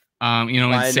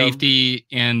 in safety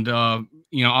and,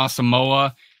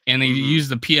 Asamoah, and they use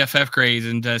the PFF grades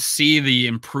and to see the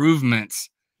improvements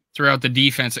throughout the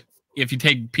defense. If you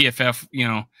take PFF,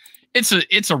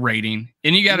 it's a rating,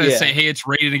 and you got to say, hey, it's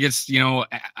rated against,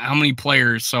 how many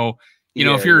players. So,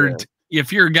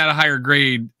 if you're got a higher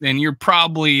grade, then you're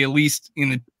probably at least in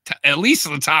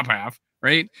the top half.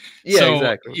 Right. Yeah, so,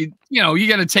 exactly. You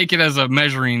got to take it as a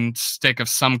measuring stick of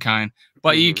some kind,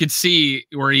 but you could see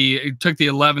where he took the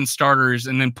 11 starters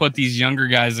and then put these younger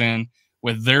guys in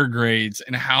with their grades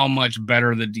and how much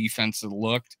better the defense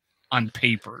looked on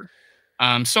paper.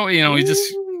 He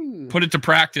just put it to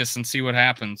practice and see what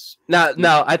happens.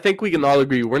 Now, I think we can all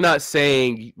agree. We're not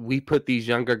saying we put these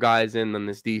younger guys in on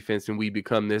this defense and we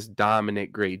become this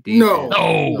dominant, great defense.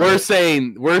 No. We're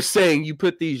saying you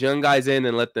put these young guys in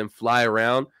and let them fly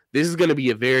around. This is going to be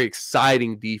a very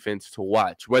exciting defense to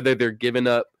watch, whether they're giving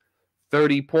up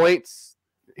 30 points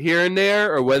here and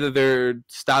there or whether they're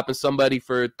stopping somebody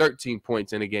for 13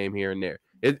 points in a game here and there.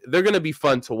 They're going to be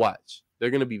fun to watch. They're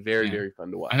going to be very, very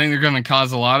fun to watch. I think they're going to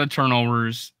cause a lot of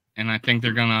turnovers. And I think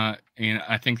they're gonna,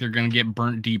 get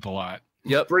burnt deep a lot.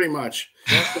 Yep, pretty much.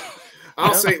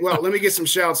 I'll say, well, let me get some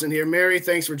shouts in here. Mary,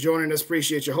 thanks for joining us.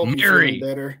 Appreciate you. Hope you're feeling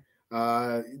better.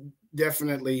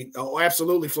 Definitely. Oh,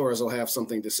 absolutely. Flores will have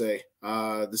something to say.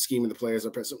 The scheme of the players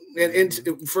are present.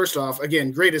 And first off,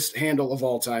 again, greatest handle of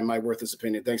all time. My Worthless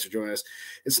opinion. Thanks for joining us.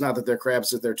 It's not that they're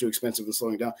crabs, that they're too expensive and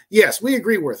slowing down. Yes, we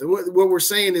agree with it. What we're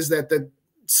saying is that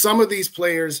some of these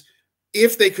players,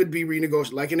 if they could be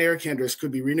renegotiated, like an Eric Hendricks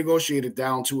could be renegotiated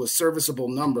down to a serviceable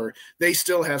number, they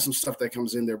still have some stuff that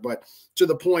comes in there. But to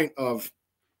the point of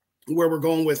where we're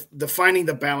going with defining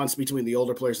the balance between the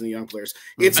older players and the young players.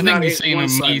 It's I not think you're saying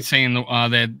one-sided. me saying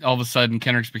that all of a sudden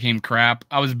Kendricks became crap.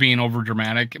 I was being over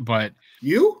dramatic, but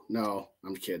you? No,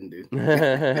 I'm kidding, dude.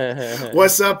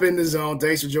 What's up in the zone?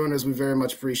 Thanks for joining us. We very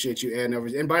much appreciate you adding over.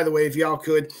 And by the way, if y'all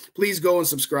could, please go and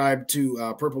subscribe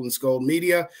to Purple SKOL'D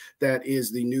Media. That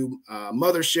is the new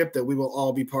mothership that we will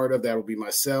all be part of. That will be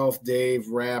myself, Dave,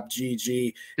 Rap,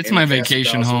 GG. It's my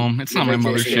vacation home. It's not my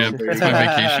mothership. It's my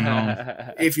vacation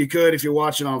home. If you could, if you're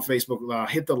watching on Facebook,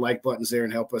 hit the like buttons there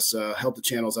and help us help the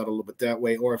channels out a little bit that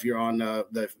way. Or if you're on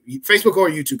the Facebook or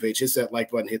YouTube page, hit that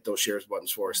like button, hit those shares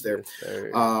buttons for us there.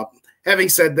 Yes, having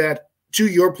said that, to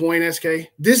your point,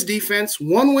 SK, this defense,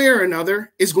 one way or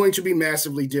another, is going to be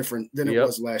massively different than it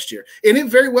was last year. And it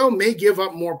very well may give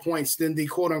up more points than the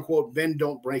quote-unquote bend,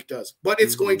 don't break does. But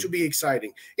it's going to be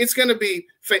exciting. It's going to be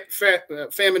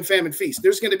famine, feast.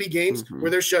 There's going to be games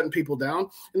where they're shutting people down,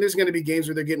 and there's going to be games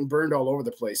where they're getting burned all over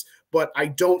the place. But I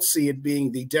don't see it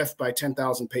being the death by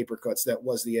 10,000 paper cuts that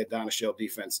was the Ed Donashell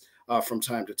defense from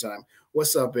time to time.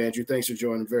 What's up, Andrew? Thanks for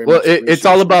joining. Very much. Well, it's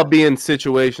all about being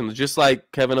situational, just like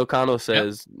Kevin O'Connell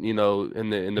says. You know, in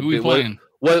the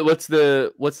what's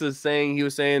the saying he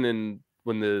was saying? And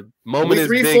when the moment is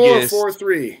 3-4 biggest, or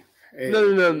 4-3.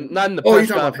 No, not in the press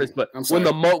conference, but when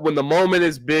the moment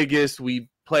is biggest, we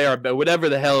play our best. Whatever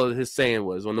the hell his saying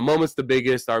was, when the moment's the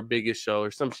biggest, our biggest show,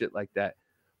 or some shit like that.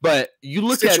 But you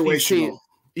look at these teams,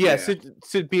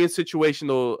 being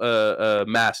situational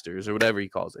masters or whatever he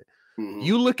calls it.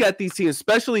 You look at these teams,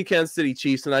 especially Kansas City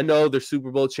Chiefs, and I know they're Super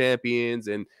Bowl champions,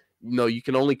 and you know you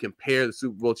can only compare the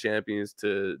Super Bowl champions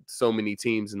to so many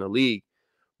teams in the league.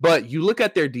 But you look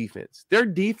at their defense. Their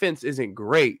defense isn't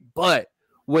great, but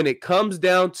when it comes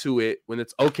down to it, when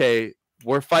it's okay,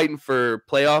 we're fighting for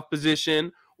playoff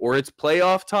position or it's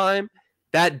playoff time,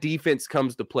 that defense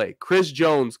comes to play. Chris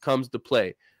Jones comes to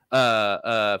play.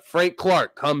 Frank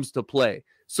Clark comes to play.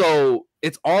 So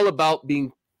it's all about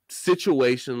being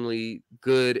situationally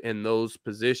good in those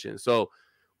positions. So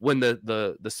when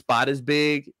the spot is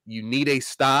big, you need a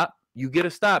stop, you get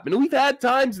a stop. And we've had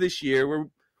times this year where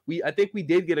I think we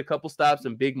did get a couple stops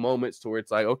in big moments to where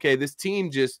it's like, okay, this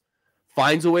team just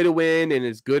finds a way to win and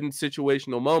is good in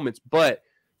situational moments, but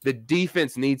the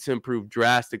defense needs to improve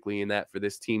drastically in that for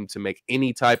this team to make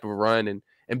any type of run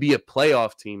and be a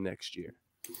playoff team next year.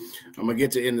 I'm going to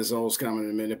get to end this O's comment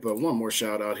in a minute, but one more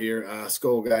shout out here.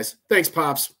 Skol, guys. Thanks,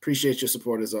 Pops. Appreciate your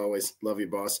support as always. Love you,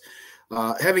 boss.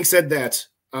 Having said that,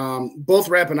 both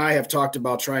Rap and I have talked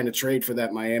about trying to trade for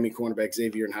that Miami cornerback,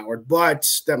 Xavier and Howard, but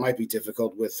that might be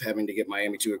difficult with having to get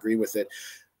Miami to agree with it.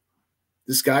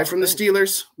 This guy from the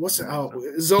Steelers,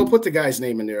 Zoe, put the guy's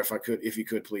name in there if you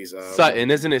could, please.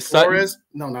 Sutton, isn't it Sutton? Flores?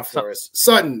 No, not Flores.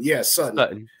 Sutton, yes,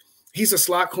 Sutton. He's a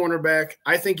slot cornerback.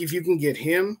 I think if you can get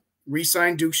him,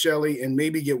 re-sign Duke Shelley, and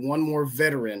maybe get one more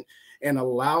veteran and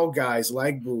allow guys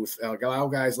like Booth, allow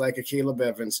guys like a Caleb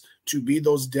Evans to be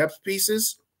those depth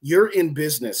pieces, you're in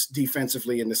business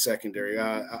defensively in the secondary.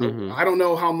 I don't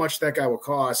know how much that guy will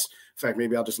cost. In fact,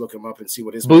 maybe I'll just look him up and see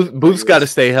what his Booth's got to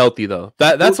stay healthy though.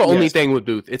 That's the only thing with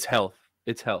Booth. It's health.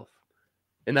 It's health,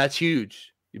 and that's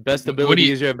huge. Your best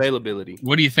ability is your availability.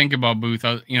 What do you think about Booth?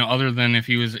 You know, other than if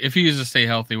he was to stay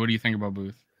healthy, what do you think about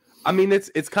Booth? I mean,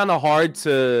 it's kind of hard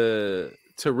to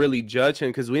really judge him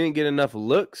because we didn't get enough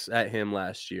looks at him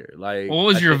last year. Like, what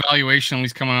was your evaluation? At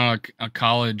least coming out of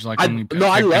college, like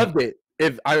I loved it.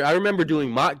 If I remember doing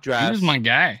mock drafts, he was my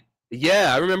guy.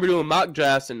 Yeah, I remember doing mock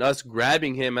drafts and us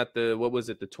grabbing him at the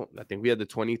I think we had the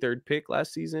 23rd pick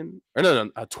last season, or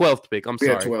no, a 12th pick. I'm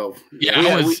sorry, 12.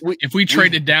 Yeah, if we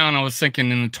traded down, I was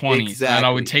thinking in the 20s. Exactly. That I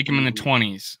would take him in the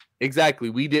 20s. Exactly.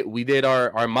 We did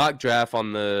our mock draft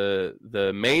on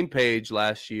the main page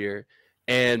last year,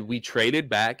 and we traded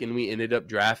back and we ended up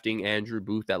drafting Andrew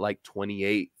Booth at like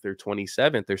 28th or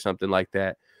 27th or something like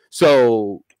that.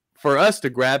 So for us to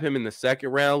grab him in the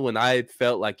second round when I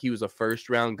felt like he was a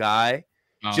first round guy,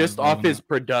 just off his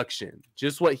production,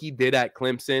 just what he did at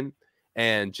Clemson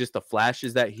and just the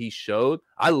flashes that he showed,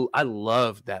 I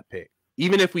loved that pick.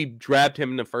 Even if we grabbed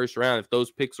him in the first round, if those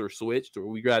picks were switched or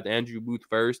we grabbed Andrew Booth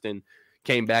first and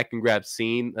came back and grabbed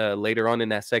Scene later on in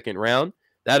that second round,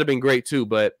 that'd have been great too.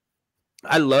 But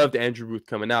I loved Andrew Booth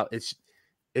coming out.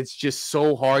 It's just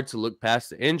so hard to look past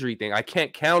the injury thing. I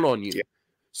can't count on you. Yeah.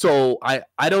 So I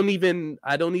don't even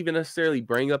necessarily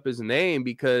bring up his name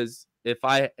because if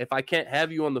I can't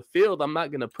have you on the field, I'm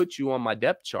not gonna put you on my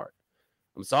depth chart.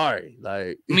 I'm sorry.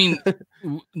 Like, I mean,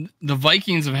 the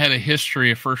Vikings have had a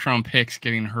history of first round picks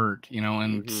getting hurt, you know,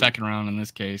 and second round in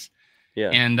this case. Yeah.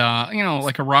 And you know,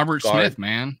 like a Robert Smith,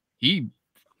 man, he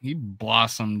he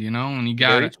blossomed, you know, and you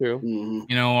Very got, true.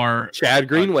 you know, our Chad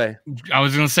Greenway. I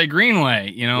was going to say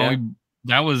Greenway, you know, Yeah.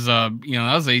 that was, you know,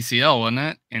 that was ACL, wasn't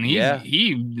it? And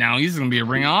now he's going to be a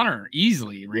Ring Honor,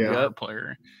 easily Ring Honor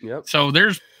player. Yep. So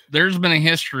there's been a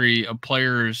history of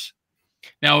players.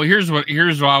 Now, here's what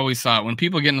I always thought. When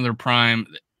people get into their prime,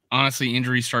 honestly,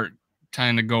 injuries start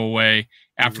trying to go away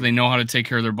after they know how to take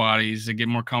care of their bodies. They get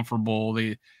more comfortable.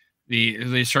 They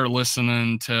start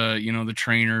listening to, you know, the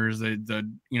trainers,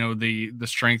 the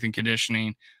strength and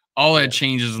conditioning. All that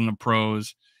changes in the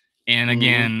pros. And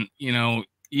again, you know,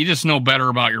 you just know better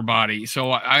about your body.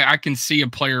 So I can see a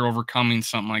player overcoming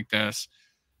something like this.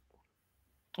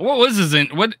 What was his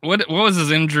what was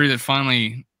his injury that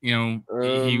finally, you know,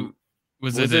 he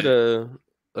was it a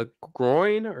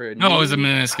groin or a no? knee? It was a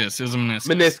meniscus. It was a meniscus.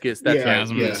 Meniscus. That's right. It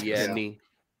was a meniscus. Knee.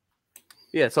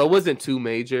 Yeah, so it wasn't too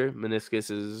major.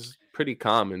 Meniscus is pretty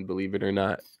common, believe it or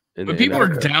not. But people are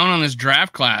down on this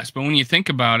draft class. But when you think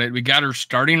about it, we got our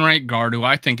starting right guard, who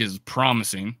I think is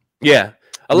promising. Yeah,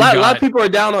 a lot of people are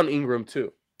down on Ingram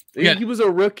too. Yeah. He was a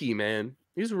rookie, man.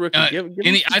 He's a rookie.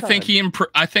 I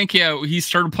think he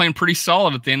started playing pretty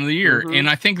solid at the end of the year. And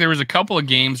I think there was a couple of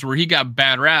games where he got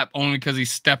bad rap only because he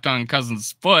stepped on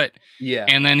Cousins' foot. Yeah,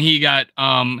 and then he got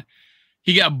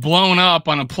blown up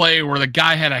on a play where the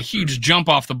guy had a huge jump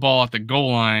off the ball at the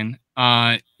goal line.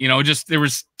 You know, just there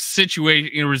was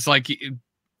situation. It was like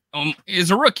is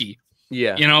a rookie.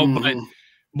 Yeah, you know,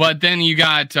 but then you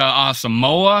got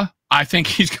Asamoah. I think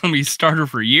he's going to be starter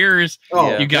for years.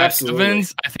 Oh, you got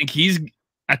Evans. I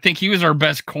think he was our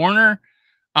best corner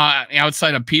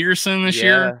outside of Peterson this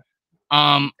year.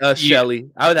 Shelley,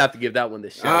 I would have to give that one to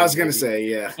Shelley. I was gonna say,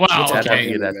 yeah. Well,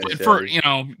 okay. For you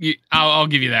know, I'll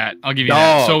give you that. I'll give you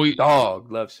that. So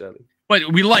love Shelley.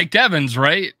 But we liked Evans,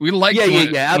 right? We liked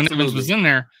when Evans was in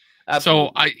there.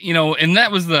 Absolutely. So you know, and that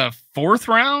was the 4th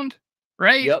round,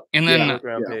 right? Yep. And then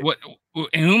what?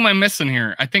 And who am I missing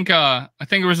here? I think there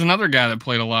was another guy that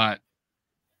played a lot.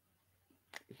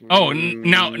 Oh,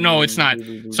 no, it's not.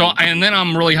 So, and then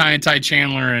I'm really high on Ty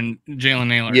Chandler and Jalen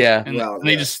Naylor. Yeah, and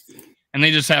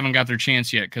they just haven't got their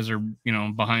chance yet because they're, you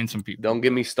know, behind some people. Don't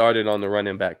get me started on the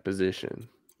running back position.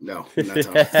 No, not dude,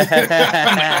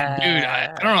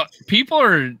 I don't know. People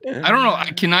are. I don't know.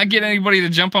 I cannot get anybody to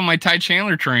jump on my Ty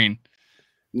Chandler train.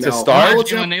 To start on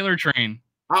the Naylor train.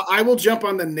 I will jump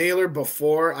on the Naylor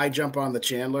before I jump on the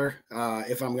Chandler.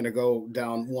 If I'm going to go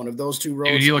down one of those two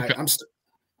roads, dude,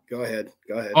 Go ahead.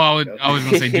 Oh, I was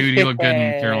going to say, dude, he looked good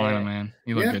in Carolina, man.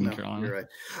 He looked good in Carolina. You're right.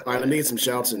 All right, let me get some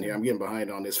shouts in here. I'm getting behind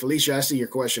on this. Felicia, I see your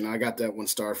question. I got that one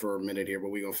star for a minute here,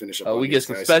 but we're going to finish up. We get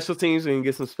some special teams. We can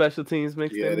get some special teams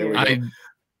mixed in. There we go.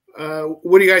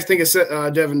 What do you guys think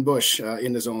of Devin Bush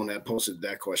in the zone that posted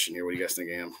that question here? What do you guys think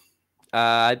of him?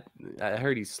 I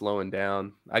heard he's slowing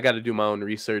down. I got to do my own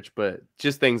research, but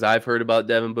just things I've heard about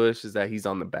Devin Bush is that he's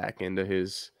on the back end of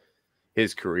his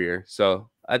career. So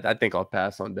I think I'll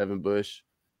pass on Devin Bush.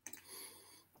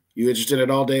 You interested at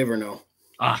all, Dave, or no?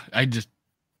 I just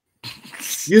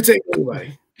you take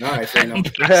anybody. All right, fair enough.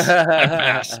 I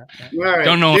pass. All right.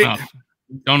 Don't know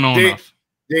enough.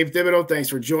 Dave Thibodeau, thanks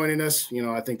for joining us. You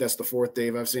know, I think that's the 4th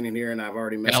Dave I've seen in here, and I've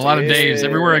already met a lot of Daves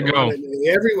everywhere I go.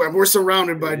 Everywhere. We're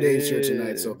surrounded by Daves here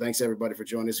tonight. So thanks everybody for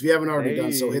joining us. If you haven't already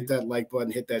done so, hit that like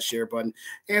button, hit that share button,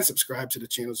 and subscribe to the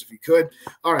channels if you could.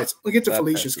 All right, so we'll get to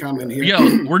Felicia's comment here.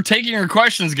 Yo, we're taking your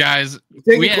questions, guys.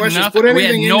 We had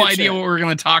no idea what we were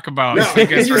going to talk about. No, you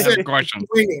guys have questions.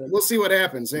 We'll see what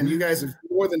happens. And you guys have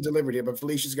more than delivered here, but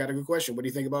Felicia's got a good question. What do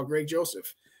you think about Greg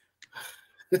Joseph?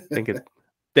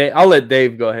 I'll let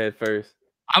Dave go ahead first.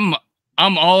 I'm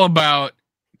all about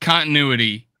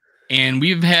continuity, and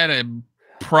we've had a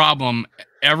problem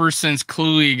ever since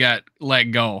Cluey got let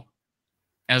go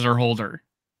as our holder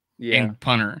and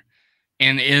punter,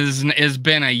 and is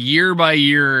been a year by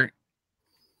year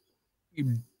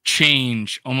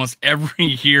change almost every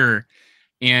year.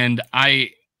 And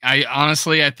I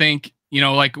honestly, I think, you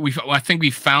know, like I think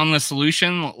we found the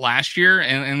solution last year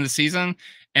in the season,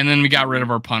 and then we got rid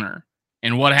of our punter.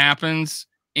 And what happens?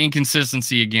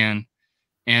 Inconsistency again.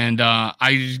 And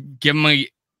I give him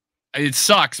it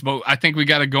sucks, but I think we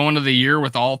got to go into the year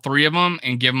with all 3 of them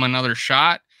and give them another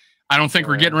shot. I don't think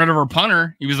we're getting rid of our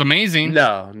punter. He was amazing.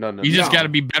 No. You just got to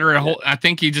be better at I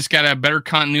think you just got to have better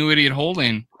continuity at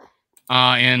holding,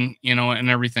 and you know, and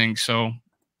everything. So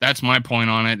that's my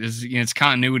point on it. Is, you know, it's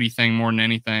continuity thing more than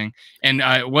anything. And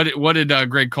what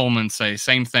did Greg Coleman say?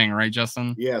 Same thing, right,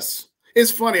 Justin? Yes.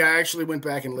 It's funny. I actually went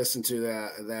back and listened to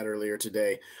that earlier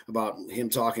today about him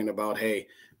talking about, hey,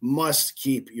 must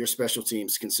keep your special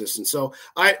teams consistent. So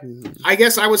I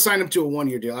guess I would sign him to a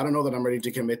 1-year deal. I don't know that I'm ready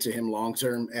to commit to him long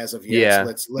term as of yet.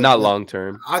 Yeah, So not long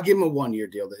term. I'll give him a 1-year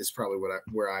deal. That is probably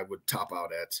where I would top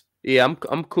out at. Yeah,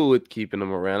 I'm cool with keeping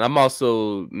him around. I'm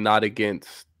also not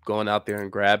against going out there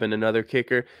and grabbing another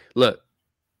kicker. Look,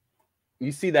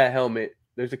 you see that helmet?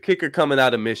 There's a kicker coming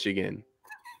out of Michigan.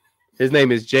 His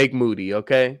name is Jake Moody,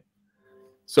 okay?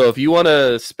 So if you want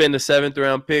to spend a 7th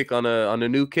round pick on a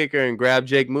new kicker and grab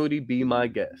Jake Moody, be my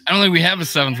guest. I don't think we have a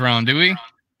 7th round, do we?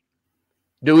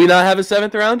 Do we not have a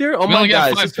 7th rounder? Oh we my only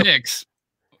God. got 5 picks.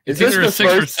 Is this the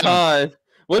first time?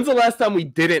 When's the last time we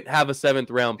didn't have a 7th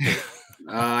round pick?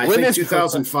 I think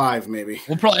 2005, maybe.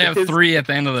 We'll probably have 3 at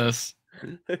the end of this.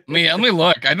 Let me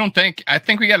look. I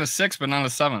think we got a 6th, but not a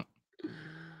 7th.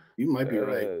 You might be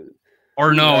right.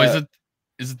 Or no, is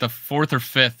it the 4th or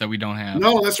 5th that we don't have?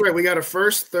 No, that's right. We got a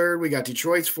 1st, 3rd. We got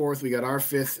Detroit's 4th. We got our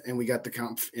 5th, and we got the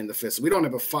comp in the 5th. So we don't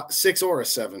have a 6 or a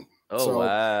 7. Oh, so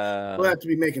wow. We'll have to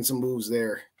be making some moves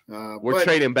there. We're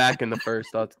trading back in the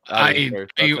 1st.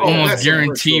 I almost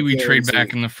guarantee we trade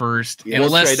back in the 1st. Yeah,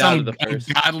 unless some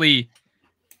godly.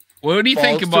 What do you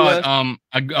think about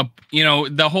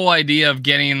the whole idea of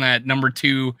getting that number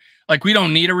 2? Like, we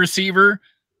don't need a receiver,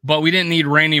 but we didn't need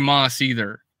Randy Moss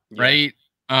either, right?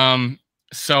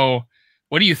 So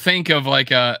what do you think of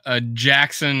like a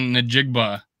Jackson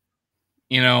Najigba,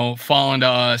 falling to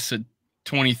us at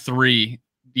 23?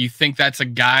 Do you think that's a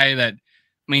guy that, I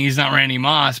mean, he's not Randy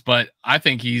Moss, but I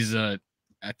think he's a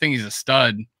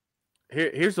stud.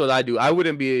 Here's what I do. I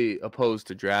wouldn't be opposed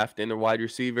to drafting a wide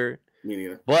receiver. Me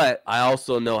neither. But I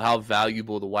also know how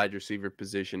valuable the wide receiver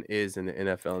position is in the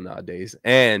NFL nowadays,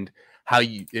 and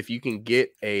if you can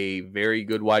get a very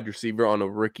good wide receiver on a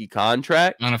rookie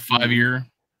contract on a 5-year,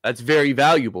 that's very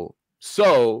valuable.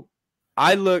 So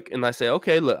I look and I say,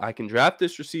 okay, look, I can draft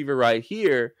this receiver right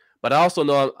here, but I also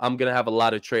know I'm going to have a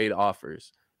lot of trade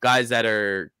offers. Guys that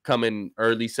are coming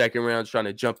early 2nd rounds trying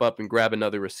to jump up and grab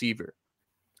another receiver.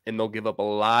 And they'll give up a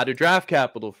lot of draft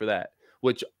capital for that,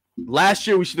 which last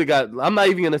year we should have got. I'm not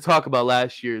even going to talk about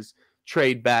last year's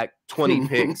trade back 20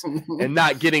 picks and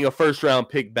not getting a 1st round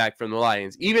pick back from the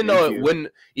Lions. Even though it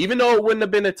wouldn't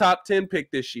have been a top 10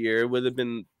 pick this year, it would have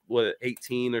been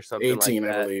 18 or something 18,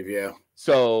 like that. I believe, yeah.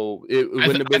 So it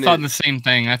wouldn't have been. I thought the same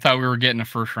thing. I thought we were getting a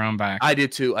 1st round back. I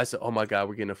did too. I said, "Oh my God,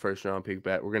 we're getting a 1st round pick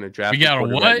back. We're going to draft. We got a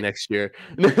what next year?"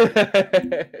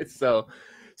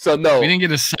 So no, we didn't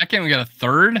get a 2nd. We got a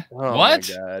 3rd. Oh what?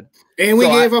 My God. And we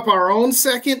gave up our own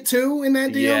 2nd too in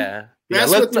that deal. Yeah.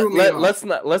 That's what threw me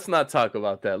off. Let's not talk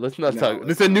about that. Let's not talk.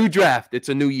 It's a new draft. It's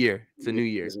a new year. It's a new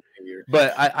year.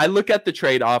 But I look at the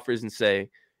trade offers and say,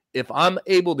 if I'm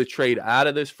able to trade out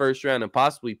of this 1st round and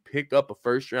possibly pick up a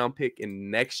 1st round pick in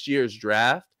next year's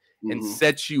draft and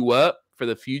set you up for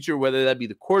the future, whether that be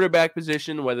the quarterback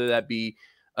position, whether that be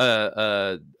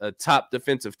a top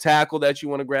defensive tackle that you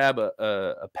want to grab,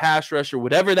 a pass rusher,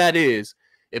 whatever that is,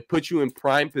 it puts you in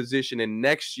prime position in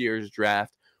next year's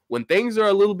draft when things are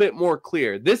a little bit more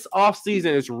clear. This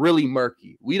offseason is really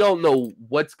murky. We don't know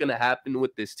what's going to happen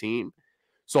with this team.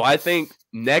 So I think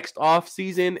next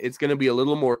offseason, it's going to be a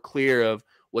little more clear of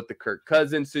what the Kirk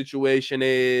Cousins situation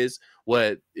is,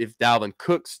 what if Dalvin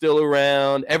Cook's still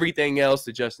around, everything else,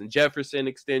 the Justin Jefferson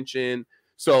extension.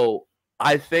 So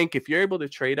I think if you're able to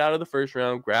trade out of the 1st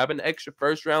round, grab an extra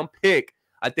 1st round pick,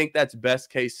 I think that's best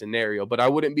case scenario. But I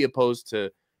wouldn't be opposed to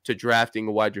drafting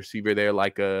a wide receiver there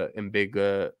like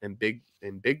Mbigba,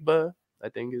 I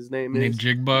think his name is.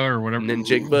 Njigba or whatever.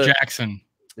 Njigba. Jackson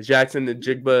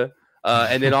Njigba.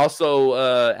 And then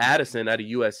also Addison out of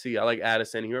USC. I like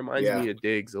Addison. He reminds me of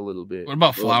Diggs a little bit. What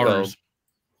about Flowers?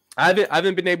 I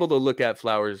haven't been able to look at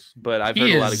Flowers, but I've heard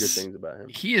a lot of good things about him.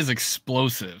 He is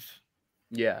explosive.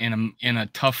 Yeah. In a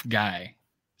tough guy.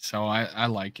 So I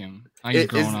like him. He's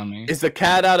growing on me. Is the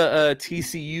cat out of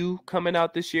TCU coming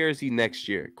out this year? Or is he next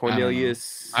year?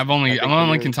 Cornelius. I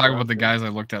only can talk about the guys I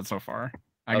looked at so far.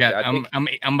 I'm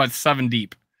about 7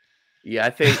 deep. Yeah,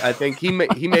 I think he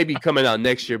may be coming out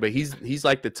next year, but he's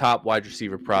like the top wide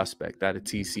receiver prospect out of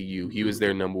TCU. He was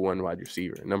their number 1 wide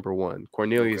receiver, number 1.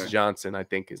 Cornelius Johnson, I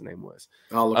think his name was.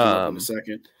 I'll look him up in a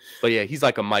second. But yeah, he's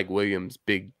like a Mike Williams,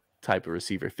 big type of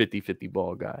receiver, 50-50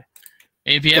 ball guy.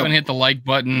 Hey, if you haven't hit the like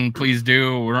button, please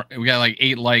do. We got like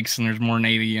 8 likes, and there's more than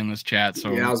 80 in this chat.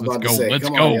 So yeah, I was about to say, let's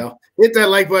come go. On, yo. Hit that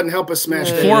like button. Help us smash.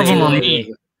 4 of them are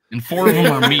me. And 4 of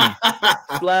them are me.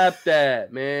 Slap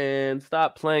that, man.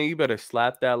 Stop playing. You better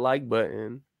slap that like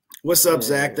button. What's up,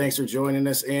 Zach? Thanks for joining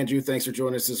us. Andrew, thanks for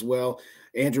joining us as well.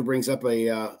 Andrew brings up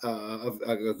a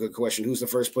good question. Who's the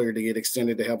first player to get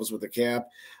extended to help us with the cap?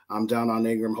 I'm down on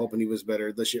Ingram, hoping he was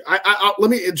better this year. Let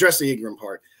me address the Ingram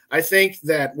part. I think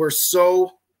that we're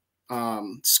so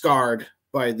scarred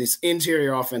by this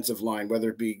interior offensive line, whether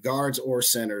it be guards or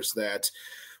centers, that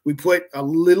we put a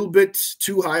little bit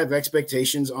too high of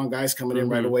expectations on guys coming in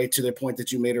right away, to the point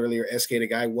that you made earlier. SK, the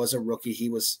guy was a rookie. He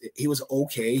was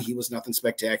okay. He was nothing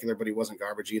spectacular, but he wasn't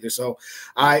garbage either. So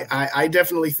I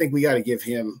definitely think we got to give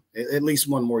him at least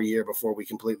one more year before we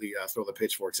completely throw the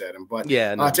pitchforks at him. But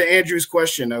to Andrew's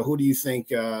question, who do you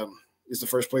think is the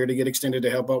first player to get extended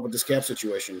to help out with this cap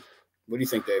situation? What do you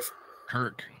think, Dave?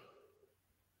 Kirk.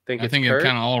 I think it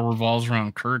kind of all revolves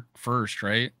around Kirk first,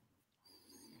 right?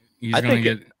 I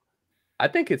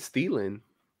think it's Thielen.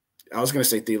 I was going to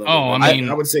say Thielen. Oh,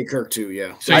 I would say Kirk too.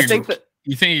 Yeah. So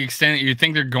you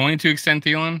think they're going to extend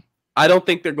Thielen? I don't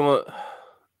think they're going.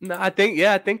 No, I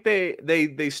think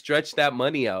they stretch that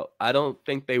money out. I don't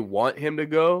think they want him to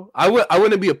go. I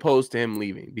wouldn't be opposed to him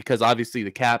leaving, because obviously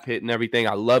the cap hit and everything.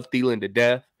 I love Thielen to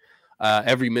death.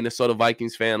 Every Minnesota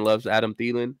Vikings fan loves Adam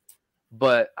Thielen.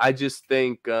 But I just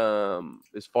think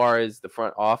as far as the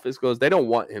front office goes, they don't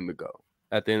want him to go.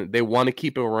 At the end, they want to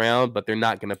keep him around, but they're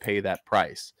not going to pay that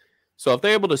price. So if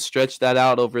they're able to stretch that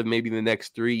out over maybe the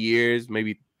next 3 years,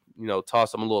 maybe,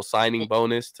 toss them a little signing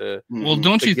bonus to. Well,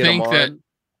 don't you think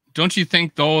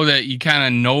though that you kind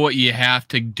of know what you have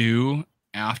to do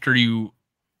after you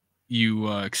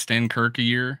extend Kirk a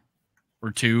year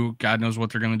or two? God knows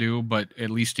what they're going to do, but at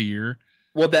least a year.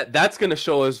 Well, that's going to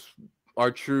show us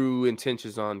our true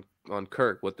intentions on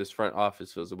Kirk, what this front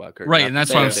office feels about Kirk. Right, and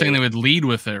that's why I'm saying they would lead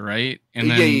with it, right? And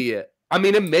then yeah. I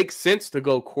mean, it makes sense to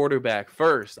go quarterback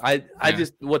first. I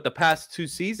just, what the past 2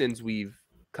 seasons we've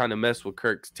kind of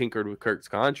tinkered with Kirk's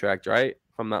contract, right?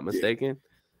 If I'm not mistaken.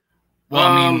 Well,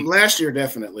 I mean, last year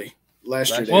definitely.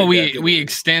 Well, we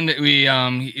extended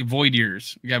void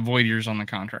years. We got void years on the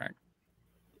contract.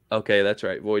 Okay, that's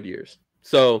right, void years.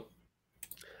 So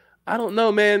I don't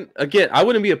know, man. Again, I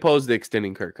wouldn't be opposed to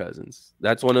extending Kirk Cousins.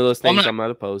 That's one of those things I'm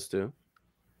not opposed to.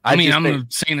 I'm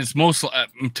saying it's most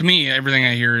to me, everything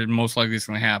I hear is most likely is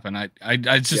going to happen. I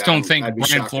just don't think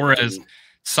Brian Flores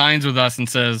signs with us and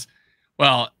says,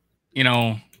 "Well,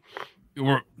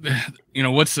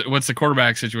 what's the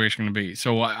quarterback situation going to be?"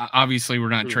 So obviously we're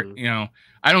not,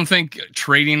 I don't think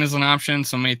trading is an option.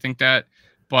 Some may think that,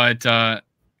 but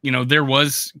there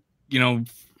was,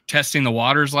 testing the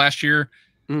waters last year.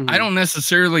 I don't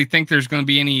necessarily think there's going to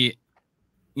be any,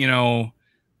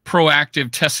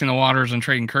 proactive testing the waters and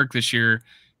trading Kirk this year,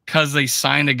 because they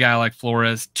signed a guy like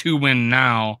Flores to win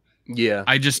now. Yeah.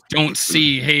 I just don't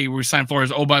see, hey, we signed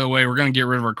Flores. Oh, by the way, we're going to get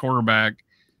rid of our quarterback.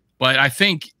 But I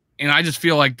think, and I just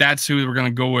feel like that's who we're going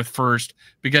to go with first,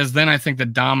 because then I think the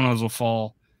dominoes will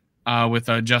fall with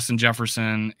Justin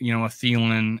Jefferson, a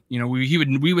Thielen.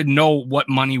 We would know what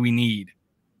money we need.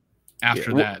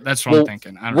 After that, that's what I'm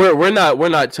thinking. We're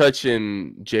not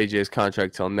touching JJ's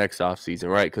contract till next offseason,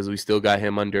 right? Because we still got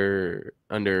him under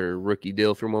rookie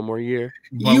deal for one more year.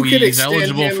 But he's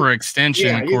eligible for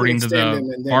extension according to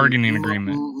the bargaining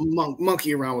agreement.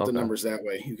 Monkey around with the numbers that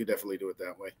way. You could definitely do it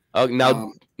that way.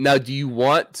 Now, do you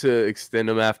want to extend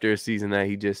him after a season that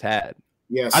he just had?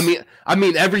 Yes. I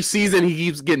mean, every season he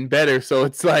keeps getting better, so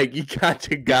it's like you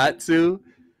got to.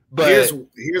 But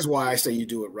here's why I say you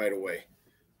do it right away.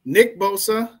 Nick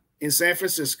Bosa in San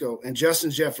Francisco and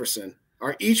Justin Jefferson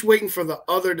are each waiting for the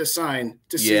other to sign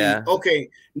to see, okay,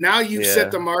 now you've set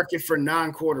the market for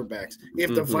non-quarterbacks.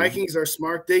 If the Vikings are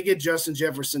smart, they get Justin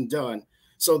Jefferson done,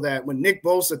 so that when Nick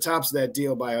Bosa tops that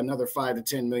deal by another $5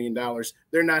 to $10 million,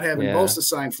 they're not having Bosa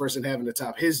sign first and having to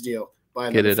top his deal by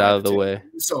another get it out of the way.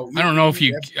 So I don't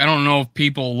know if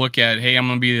people look at, hey, I'm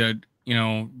going to be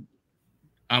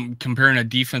I'm comparing a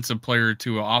defensive player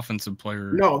to an offensive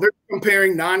player. No, they're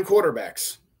comparing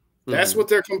non-quarterbacks. That's what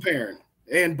they're comparing.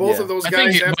 And both of those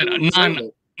guys have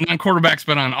non-quarterbacks,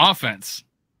 but on offense,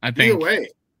 I think.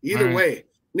 Either way.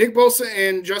 Nick Bosa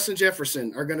and Justin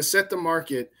Jefferson are going to set the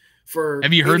market for.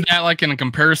 Have you heard that like in a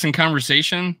comparison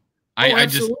conversation?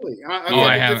 Absolutely.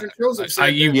 I haven't.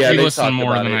 You listen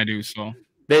more than I do, so.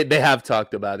 They have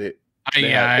talked about it.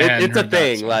 It's a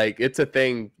thing. It's a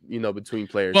thing, between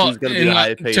players. Well, who's going to be the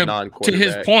highest paid non-quarterback? To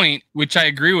his point, which I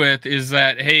agree with, is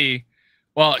that, hey,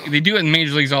 well, they do it in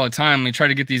major leagues all the time. They try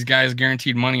to get these guys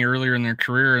guaranteed money earlier in their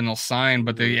career, and they'll sign,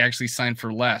 but they actually sign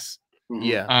for less.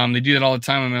 Yeah. They do that all the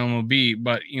time in MLB.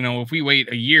 But if we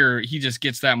wait a year, he just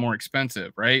gets that more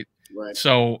expensive, right? Right.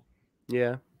 So,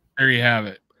 there you have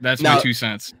it. That's my 2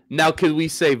 cents. Now, could we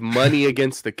save money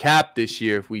against the cap this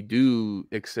year if we do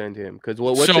extend him? Because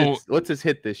what's his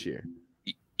hit this year?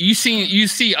 you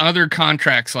see other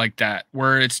contracts like that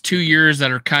where it's 2 years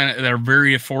that are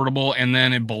very affordable, and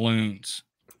then it balloons.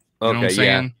 You know what I'm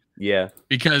saying? Yeah.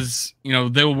 Because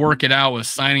they'll work it out with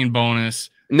signing bonus,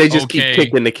 and they just keep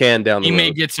kicking the can down the road. He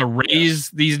may get a raise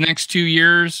these next 2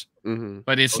 years,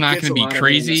 but it's not going to be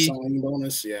crazy. Signing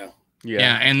bonus,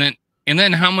 yeah, and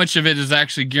then how much of it is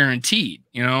actually guaranteed?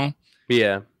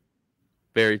 Yeah,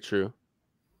 very true.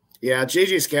 Yeah,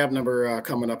 JJ's cap number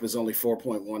coming up is only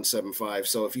 4.175.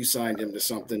 So if you signed him to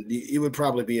something, it would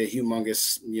probably be a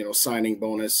humongous, signing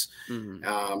bonus.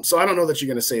 So I don't know that you're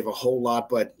going to save a whole lot,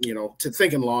 but to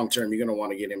thinking long term, you're going to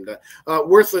want to get him to.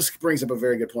 Worthless brings up a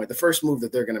very good point. The first move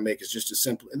that they're going to make is just as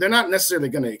simple. They're not necessarily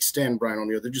going to extend Brian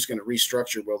O'Neill. They're just going to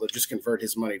restructure. Well, they'll just convert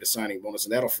his money to signing bonus,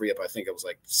 and that'll free up. I think it was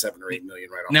like $7 or $8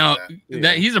 million right off. Now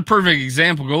that he's a perfect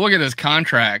example. Go look at his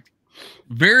contract.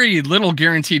 Very little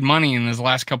guaranteed money in his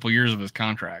last couple of years of his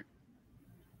contract.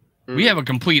 We have a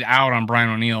complete out on Brian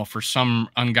O'Neill for some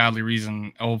ungodly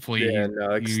reason. Hopefully,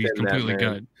 he's completely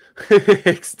good.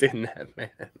 Extend that, man.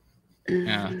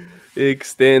 Yeah,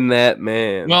 extend that,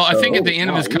 man. Well, I think at the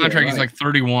end of his contract, he's like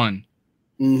 31.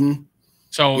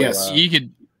 So you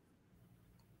could.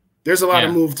 There's a lot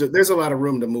of move to. There's a lot of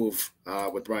room to move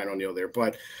with Brian O'Neill there,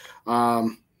 but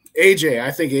AJ,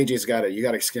 I think AJ's got it. You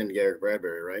got to extend Garrett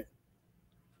Bradbury, right?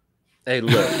 Hey,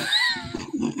 look.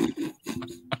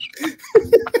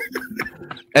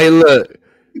 Hey, look.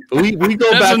 We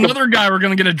go back. That's another guy we're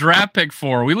gonna get a draft pick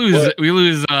for. We lose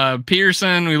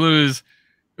Peterson. We lose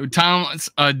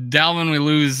Dalvin. We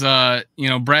lose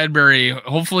Bradbury.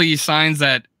 Hopefully he signs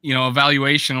that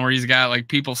evaluation where he's got, like,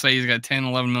 people say he's got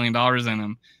 $10-11 million in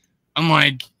him. I'm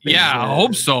like, I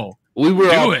hope so. We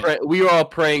were all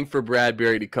praying for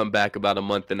Bradbury to come back about a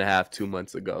month and a half, 2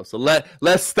 months ago. So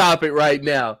let's stop it right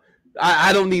now.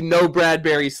 I don't need no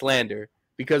Bradbury slander,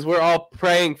 because we're all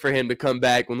praying for him to come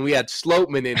back when we had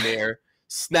Sloatman in there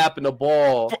snapping the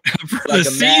ball for like the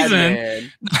season,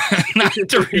 not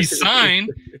to resign.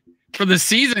 For the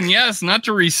season, yes, not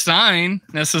to resign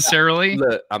necessarily.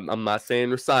 Look, I'm not saying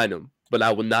resign him, but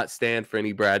I will not stand for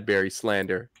any Bradbury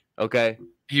slander. Okay,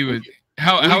 he would.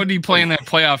 How would he play in that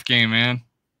playoff game, man?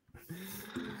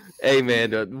 Hey,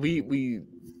 man, we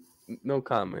no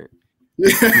comment.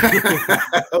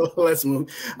 Let's move.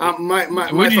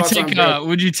 Would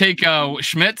you take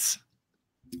Schmitz?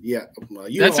 Yeah, well,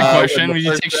 that's a question. Would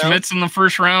you take Schmitz in the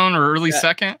first round or early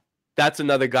second? That's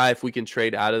another guy. If we can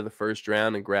trade out of the first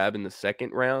round and grab in the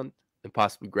second round, and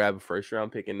possibly grab a first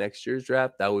round pick in next year's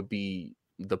draft, that would be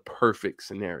the perfect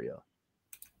scenario.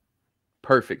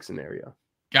 Perfect scenario.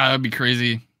 God, that'd be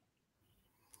crazy.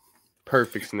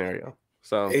 Perfect scenario.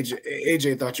 So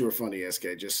AJ thought you were funny,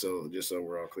 SK. Just so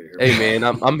we're all clear. Hey, man,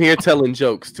 I'm here telling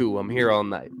jokes too. I'm here all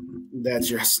night.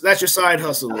 That's your side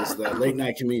hustle, is the late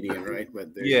night comedian, right? But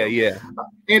yeah.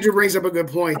 Andrew brings up a good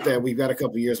point that we've got a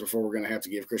couple of years before we're going to have to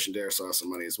give Christian Darrisaw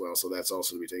some money as well. So that's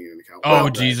also to be taken into account. Oh,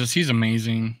 Jesus, he's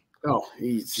amazing. Oh,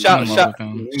 he's shout out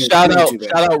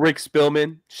Rick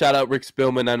Spillman. Shout out Rick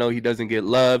Spillman. I know he doesn't get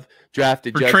love.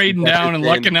 Drafted for trading down and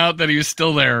lucking out that he was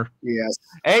still there. Yes.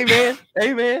 Hey, man.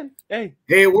 Hey,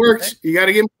 it works. You got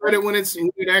to give him credit when it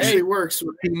actually works.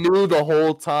 He knew the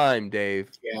whole time, Dave.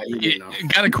 Yeah, he did know.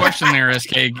 Got a question there,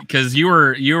 SK, because you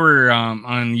were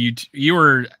on YouTube. You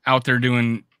were out there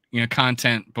doing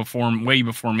content way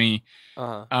before me.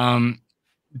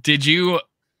 Did you?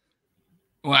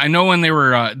 Well, I know when they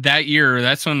were that year,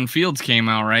 that's when Fields came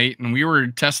out, right? And we were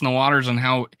testing the waters on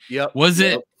how was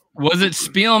it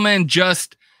Spielman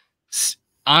just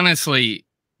honestly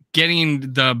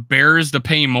getting the Bears to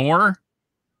pay more,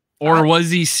 or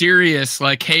was he serious?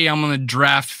 Like, hey, I'm going to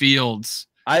draft Fields.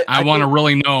 I want to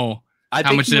really know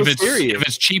how much. If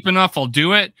it's cheap enough, I'll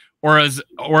do it. Or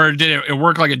did it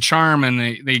work like a charm and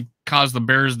they caused the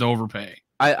Bears to overpay?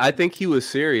 I think he was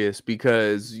serious,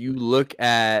 because you look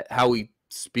at how he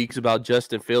speaks about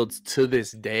Justin Fields to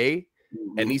this day,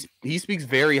 and he speaks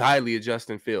very highly of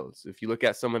Justin Fields. If you look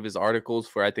at some of his articles,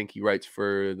 I think he writes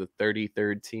for the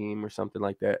 33rd team or something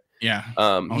like that. Yeah.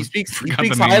 He speaks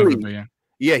highly.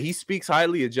 He speaks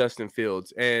highly of Justin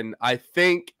Fields, and I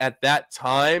think at that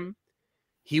time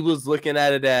he was looking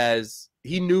at it as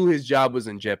he knew his job was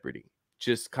in jeopardy,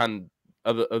 just kind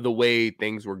of the way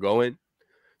things were going.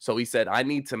 So he said, I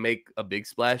need to make a big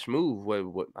splash move.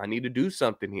 What I need to do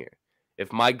something here. If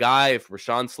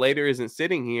Rashawn Slater isn't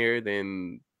sitting here,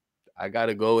 then I got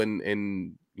to go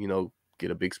and get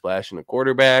a big splash in a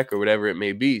quarterback or whatever it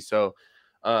may be. So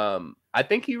I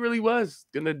think he really was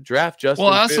going to draft Justin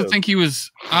Fields. I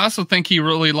also think he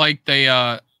really liked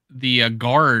the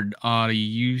guard,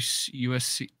 the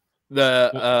USC.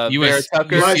 The Bear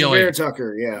Tucker. Bear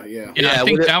Tucker, yeah. I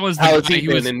think that was the how guy he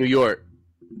was in New York.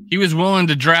 he was willing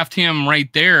to draft him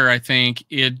right there. I think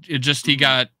it just he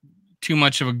got too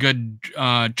much of a good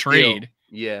trade.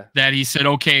 Yeah. That he said,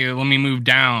 okay, let me move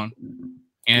down.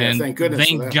 And thank goodness.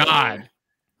 Thank God.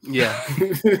 Yeah.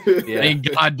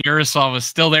 Thank God Darrisaw was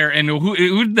still there. And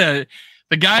who the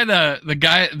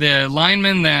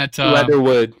lineman that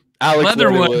Leatherwood. Alex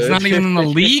Leatherwood's not even in the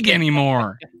league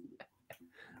anymore.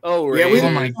 Oh, yeah, we oh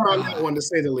didn't my on that one to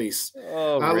say the least.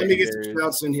 Let me get some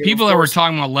shouts in here. People that were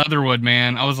talking about Leatherwood,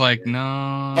 man, I was like,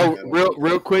 no. Oh,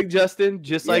 real quick, Justin,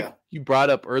 just like you brought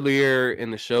up earlier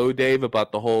in the show, Dave,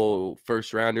 about the whole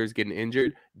first rounders getting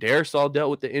injured. Darrisaw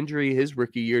dealt with the injury his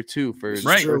rookie year too for the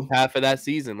first half of that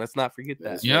season. Let's not forget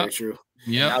that. Yeah, true.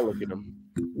 Yeah, look at him.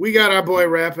 We got our boy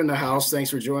Rap in the house.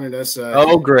 Thanks for joining us.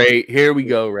 Oh, great! Here we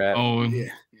go, Rap. Oh, yeah.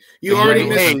 You already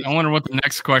missed. I wonder what the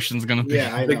next question is going to be.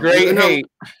 Yeah, I know. The great hate.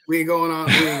 We ain't going on.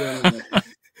 I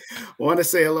want to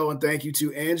say hello and thank you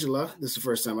to Angela. This is the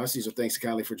first time I see, so thanks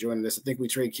kindly for joining us. I think we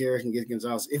trade Carrick and get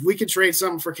Gonzalez. If we could trade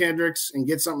something for Kendricks and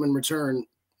get something in return,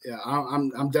 yeah,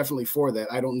 I'm definitely for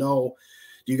that. I don't know.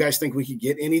 Do you guys think we could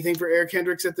get anything for Eric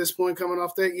Kendricks at this point coming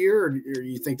off that year, or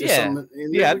you think there's something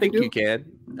in there? Yeah, I think you can.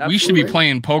 Absolutely. We should be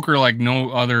playing poker like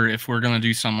no other if we're going to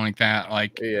do something like that.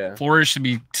 Like Flores should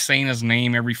be saying his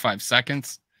name every 5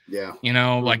 seconds. Yeah. You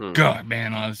know, like, God,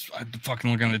 man, I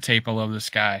fucking looking at the tape. I love this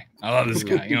guy. I love this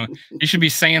guy. You know, he should be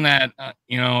saying that,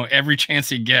 you know, every chance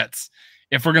he gets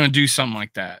if we're going to do something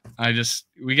like that.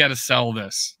 We got to sell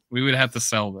this. We would have to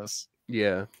sell this.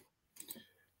 Yeah.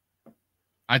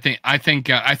 I think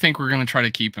we're going to try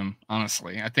to keep him,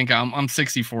 honestly. I think I'm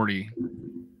 60-40.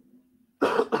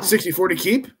 60-40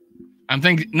 keep? I'm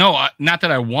thinking, no, not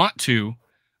that I want to.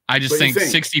 I just think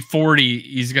 60-40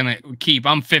 he's going to keep.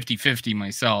 I'm 50-50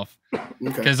 myself.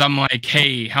 Because I'm like,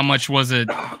 hey, how much was it,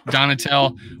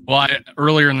 Donatel? Well,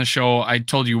 earlier in the show, I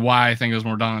told you why I think it was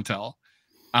more Donatel.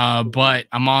 But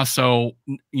I'm also,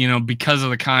 you know, because of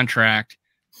the contract,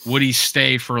 would he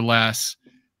stay for less?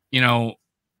 You know,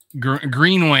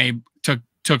 Greenway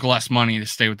took less money to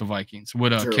stay with the Vikings.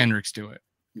 Would Kendricks do it?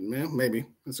 Yeah, maybe.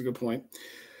 That's a good point.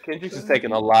 Kendricks is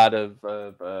taking a lot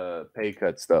of pay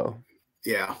cuts, though.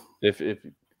 Yeah. If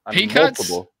pay cuts?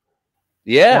 Multiple.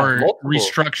 Yeah. Or multiple.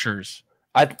 Restructures.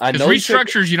 I know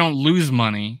restructures, you don't lose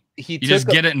money. You just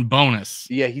get it in bonus.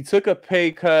 Yeah, he took a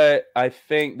pay cut, I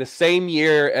think, the same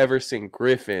year Everson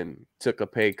Griffin took a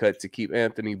pay cut to keep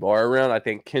Anthony Barr around. I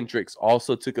think Kendricks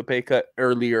also took a pay cut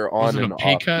earlier on in the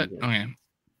pay cut? Okay.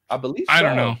 I believe so. I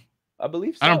don't know. I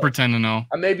believe so. I don't pretend to know.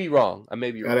 I may be wrong. I'd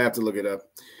have to look it up.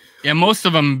 Yeah, most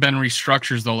of them have been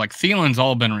restructures, though. Like Thielen's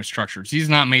all been restructures. He's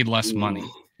not made less money.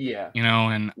 Yeah. You know,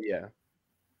 and yeah.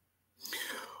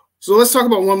 So let's talk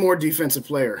about one more defensive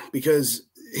player because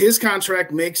his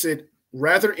contract makes it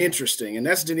rather interesting, and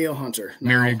that's Danielle Hunter.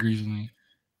 Mary agrees with me.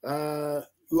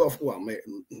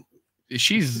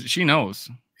 She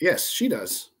knows. Yes, she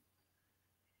does.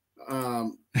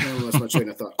 That's my train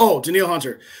of thought. Oh, Danielle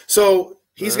Hunter. So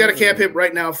he's got a cap hit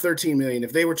right now of $13 million.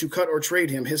 If they were to cut or trade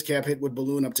him, his cap hit would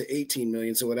balloon up to $18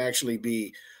 million. So it would actually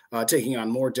be taking on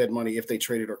more dead money if they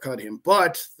traded or cut him.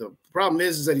 But the problem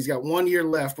is that he's got 1 year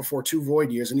left before 2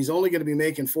 void years, and he's only going to be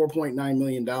making $4.9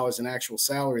 million in actual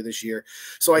salary this year.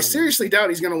 So I seriously doubt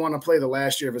he's going to want to play the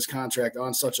last year of his contract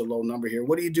on such a low number here.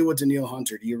 What do you do with Danielle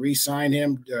Hunter? Do you re-sign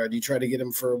him? Do you try to get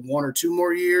him for 1 or 2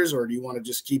 more years, or do you want to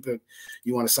just keep it?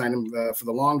 You want to sign him for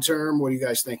the long term? What are you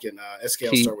guys thinking? SK,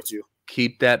 I'll start with you.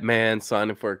 Keep that man, sign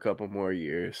him for a couple more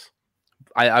years.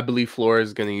 I believe Flores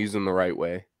is going to use him the right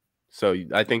way. So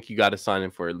I think you got to sign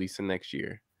him for at least the next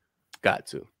year. Got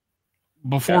to.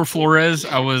 Before Flores,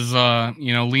 I was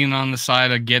leaning on the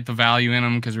side of get the value in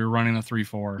him because we were running a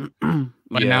 3-4.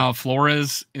 But now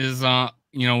Flores is I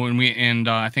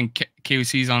think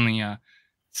KOC's on the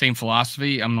same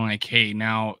philosophy. I'm like, hey,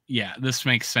 now this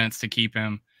makes sense to keep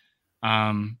him.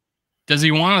 Does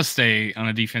he want to stay on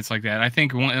a defense like that? I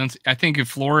think if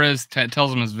Flores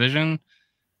tells him his vision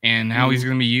and how he's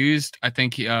going to be used, I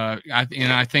think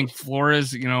I think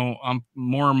Flores,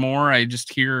 more and more I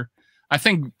just hear. I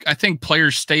think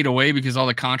players stayed away because all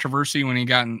the controversy when he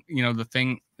got the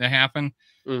thing that happened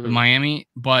with Miami,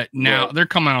 but now they're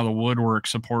coming out of the woodwork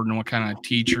supporting what kind of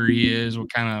teacher he is,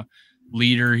 what kind of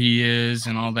leader he is,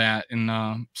 and all that.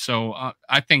 And so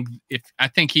I think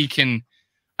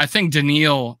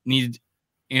Daniil needs,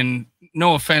 in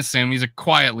no offense to him, he's a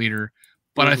quiet leader.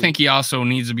 But I think he also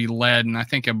needs to be led, and I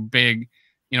think a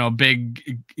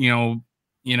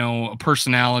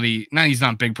personality. Not he's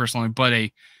not a big personality, but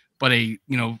a what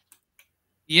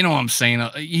I'm saying.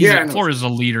 Flores is a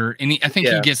leader, and I think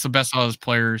he gets the best out of his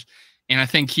players. And I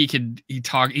think he can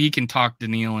talk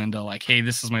Daniil into like, hey,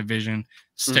 this is my vision.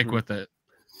 Stick with it.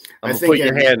 I'm gonna put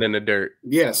your hand in the dirt.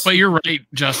 Yes, but you're right,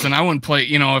 Justin. I wouldn't play.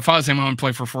 You know, if I was him, I wouldn't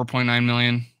play for $4.9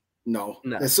 million. No.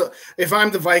 So if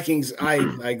I'm the Vikings,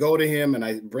 I go to him and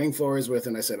I bring Flores with,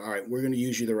 and I said, all right, we're going to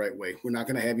use you the right way. We're not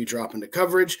going to have you drop into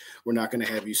coverage. We're not going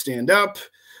to have you stand up.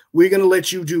 We're going to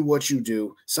let you do what you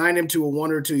do. Sign him to a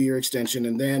 1 or 2 year extension,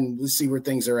 and then we'll see where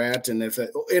things are at. And if I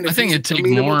think it'd take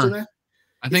more.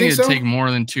 I think it'd take more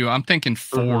than 2. I'm thinking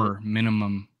 4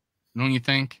 minimum. Don't you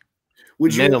think?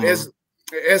 Would you,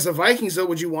 as the Vikings though,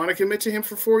 would you want to commit to him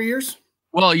for 4 years?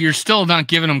 Well, you're still not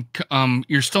giving them.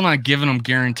 You're still not giving them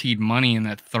guaranteed money in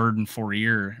that 3rd and 4th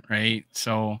year, right?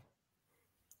 So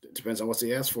it depends on what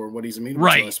he asked for, what he's amenable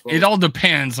right. to, I suppose. It all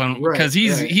depends on because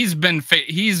he's bit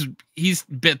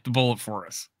the bullet for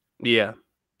us. Yeah,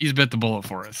 he's bit the bullet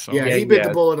for us. So. Yeah, he bit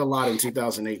the bullet a lot in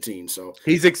 2018. So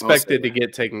he's expected to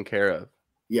get taken care of.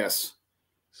 Yes.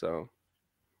 So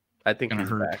I think he's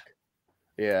back.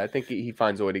 Yeah, I think he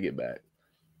finds a way to get back.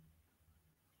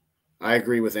 I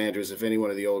agree with Andrews. If any one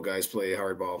of the old guys play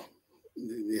hardball,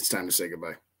 it's time to say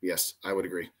goodbye. Yes, I would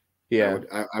agree. Yeah,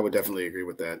 I would definitely agree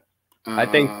with that. I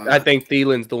think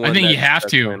Thielen's the one. I think you have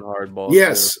to hardball.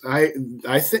 Yes, too.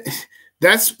 I think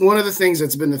that's one of the things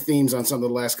that's been the themes on some of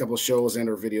the last couple of shows and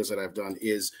or videos that I've done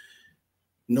is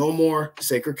no more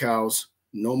sacred cows,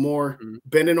 no more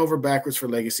bending over backwards for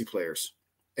legacy players.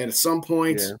 And at some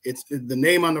point, it's the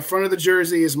name on the front of the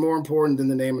jersey is more important than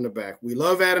the name on the back. We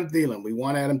love Adam Thielen. We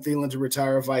want Adam Thielen to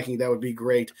retire a Viking. That would be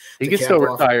great. He can still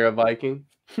retire a Viking.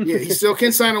 Yeah, he still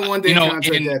can sign a one-day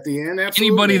contract at the end. Absolutely.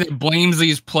 Anybody that blames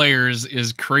these players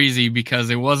is crazy because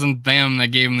it wasn't them that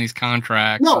gave them these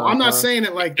contracts. No, I'm not saying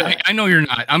it like that. I know you're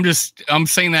not. I'm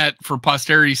saying that for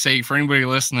posterity's sake, for anybody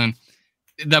listening.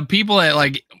 The people that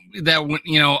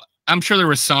I'm sure there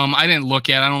was some. I didn't look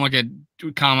at. I don't look at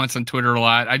comments on Twitter a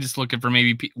lot. I just look at for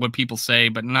maybe what people say,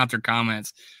 but not their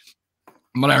comments.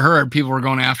 But I heard people were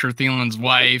going after Thielen's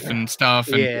wife and stuff.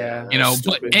 And,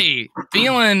 but hey,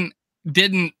 Thielen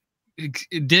didn't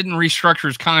restructure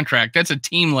his contract. That's a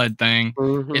team-led thing.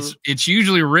 It's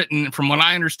usually written, from what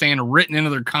I understand, written into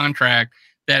their contract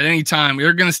that any time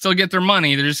they're going to still get their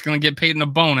money. They're just going to get paid in a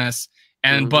bonus.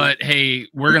 And but hey,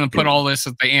 we're going to put all this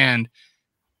at the end.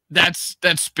 That's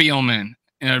Spielman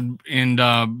and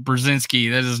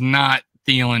Brzezinski. That is not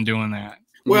Thielen doing that.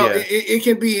 Well, it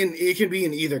can be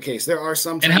in either case. There are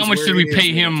some. And how much did we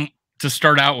pay him to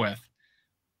start out with?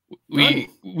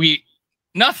 We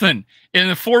nothing in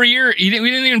the 4 year. We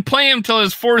didn't even play him till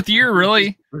his 4th year,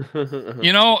 really.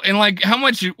 And like how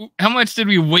much did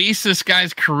we waste this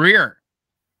guy's career?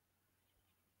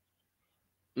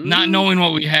 Not knowing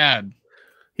what we had.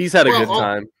 He's had a good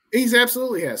time. He's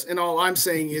absolutely has. And all I'm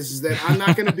saying is that I'm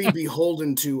not going to be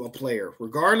beholden to a player,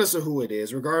 regardless of who it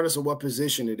is, regardless of what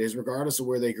position it is, regardless of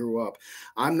where they grew up.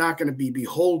 I'm not going to be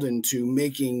beholden to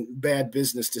making bad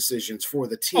business decisions for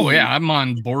the team. Oh, yeah, I'm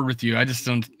on board with you. I just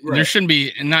don't there shouldn't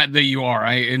be, not that you are,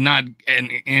 not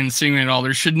insinuating at all.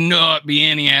 There should not be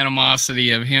any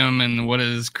animosity of him and what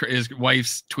his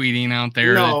wife's tweeting out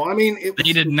there. No, I mean,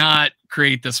 they did not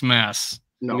create this mess.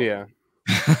 No. Yeah.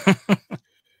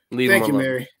 Thank you,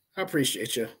 Mary. I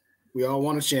appreciate you. We all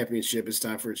want a championship. It's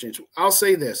time for a change. I'll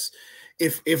say this.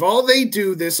 If all they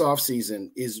do this offseason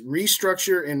is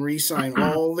restructure and re-sign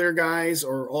all their guys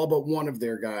or all but one of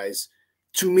their guys,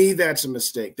 to me, that's a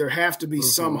mistake. There have to be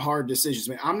some hard decisions.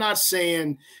 I'm not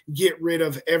saying get rid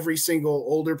of every single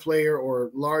older player or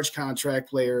large contract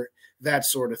player, that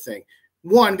sort of thing.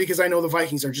 One, because I know the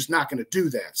Vikings are just not going to do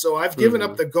that. So I've given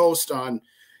up the ghost on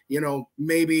 –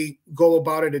 maybe go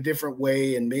about it a different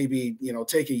way and maybe,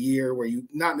 take a year where you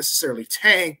not necessarily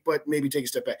tank, but maybe take a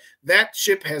step back. That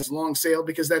ship has long sailed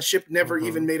because that ship never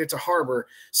even made it to harbor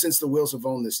since the Wills have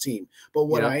owned this team. But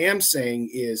what I am saying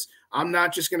is I'm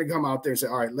not just going to come out there and say,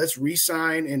 all right, let's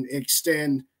re-sign and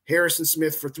extend Harrison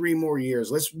Smith for 3 more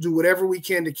years. Let's do whatever we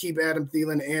can to keep Adam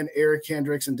Thielen and Eric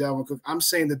Kendricks and Dalvin Cook. I'm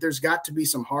saying that there's got to be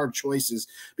some hard choices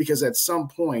because at some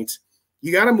point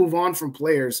you got to move on from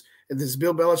players. As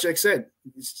Bill Belichick said,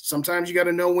 sometimes you got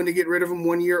to know when to get rid of them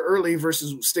 1 year early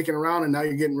versus sticking around, and now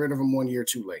you're getting rid of them 1 year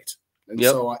too late. And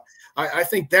so I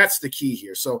think that's the key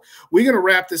here. So we're going to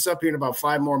wrap this up here in about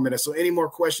 5 more minutes. So any more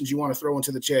questions you want to throw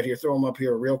into the chat here, throw them up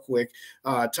here real quick.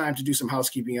 Time to do some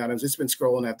housekeeping items. It's been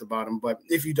scrolling at the bottom, but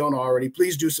if you don't already,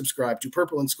 please do subscribe to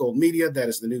Purple and Skold Media. That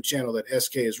is the new channel that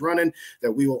SK is running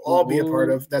that we will all be a part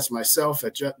of. That's myself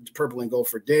at Purple and Gold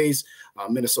for Days,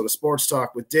 Minnesota Sports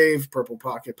Talk with Dave, Purple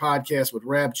Pocket Podcast with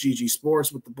Rab, GG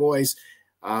Sports with the boys.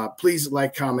 Please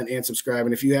like, comment, and subscribe.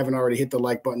 And if you haven't already hit the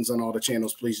like buttons on all the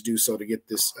channels, please do so to get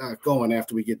this going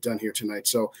after we get done here tonight.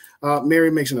 So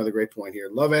Mary makes another great point here.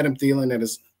 Love Adam Thielen. That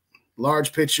is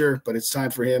large picture, but it's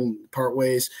time for him to part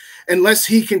ways. Unless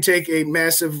he can take a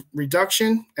massive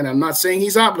reduction, and I'm not saying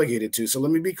he's obligated to. So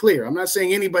let me be clear. I'm not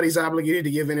saying anybody's obligated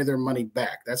to give any of their money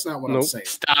back. That's not what I'm saying.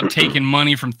 Stop taking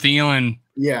money from Thielen,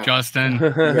 Justin.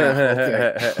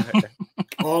 Okay.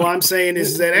 All I'm saying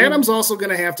is that Adam's also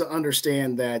going to have to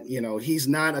understand that, you know, he's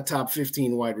not a top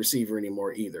 15 wide receiver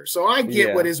anymore either. So I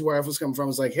get what his wife was coming from.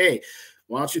 It's like, hey,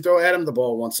 why don't you throw Adam the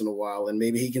ball once in a while and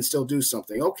maybe he can still do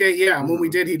something? Okay, yeah. And when we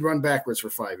did, he'd run backwards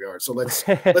for 5 yards. So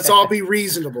let's all be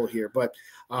reasonable here. But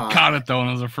caught it though, and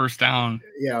it was a first down.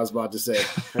 Yeah, I was about to say.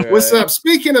 What's up?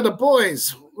 Speaking of the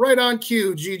boys, right on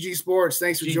cue, GG Sports.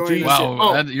 Thanks for joining us.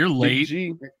 Wow, you're late.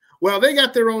 GG. Well, they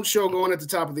got their own show going at the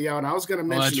top of the hour. And I was going to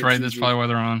mention that's right. That's probably why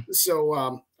they're on.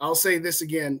 So I'll say this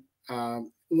again.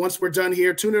 Once we're done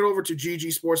here, tune it over to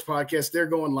GG Sports Podcast. They're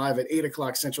going live at 8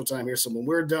 o'clock Central Time here. So when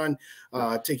we're done,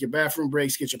 take your bathroom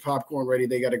breaks, get your popcorn ready.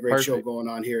 They got a great show going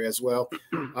on here as well.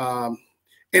 And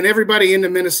everybody in the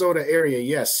Minnesota area,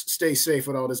 yes, stay safe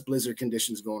with all this blizzard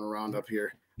conditions going around up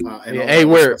here. Hey,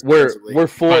 we're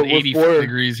 84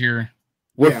 degrees here.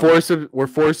 We're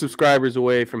 4 subscribers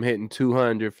away from hitting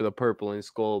 200 for the Purple and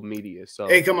SKOL'D media. So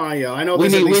hey, come on, y'all. I know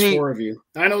there's at least 4 of you.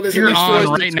 I know there's at least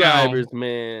 4 subscribers,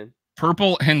 man.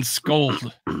 Purple and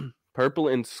SKOL'D. Purple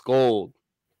and SKOL'D,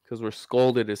 because we're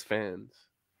scolded as fans.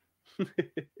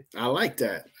 I like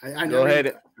that. I go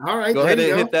ahead. All right, go ahead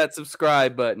and hit that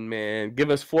subscribe button, man. Give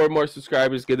us 4 more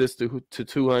subscribers. Get us to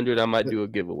 200. I might do a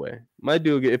giveaway.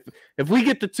 If we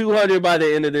get to 200 by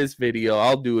the end of this video,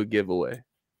 I'll do a giveaway.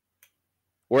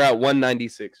 We're at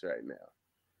 196 right now.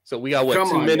 So we got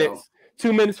 2 minutes?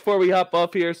 Yo. 2 minutes before we hop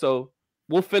off here. So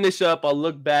we'll finish up. I'll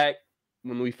look back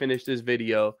when we finish this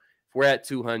video. If we're at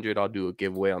 200, I'll do a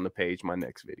giveaway on the page, my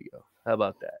next video. How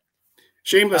about that?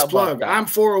 Shameless plug. I'm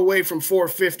 4 away from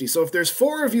 450. So if there's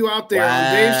 4 of you out there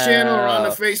on Dave's channel or on the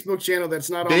Facebook channel that's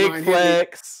not on mine, big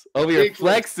flex. Over here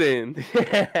flexing.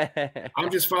 I'm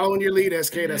just following your lead,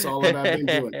 SK. That's all that I've been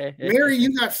doing. Mary,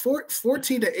 you got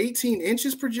 14 to 18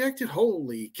 inches projected.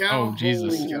 Holy cow! Oh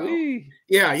Jesus!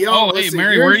 Yeah, y'all. Oh, hey,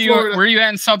 Mary, where are you at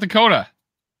in South Dakota?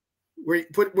 Where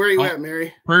are you at,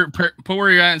 Mary? Put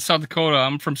where you at in South Dakota.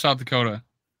 I'm from South Dakota.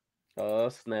 Oh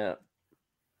snap!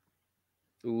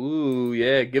 Ooh,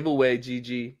 yeah, giveaway,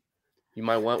 GG. You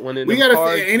might want one in the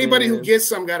cards. Anybody who gets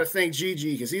some got to thank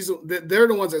GG because they're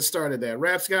the ones that started that.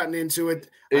 Rap's gotten into it.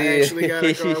 I actually got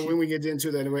a card when we get into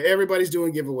that. Anyway, everybody's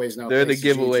doing giveaways now. They're the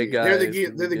giveaway guys.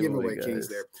 They're the giveaway kings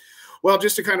there. Well,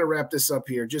 just to kind of wrap this up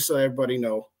here, just so everybody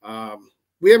know,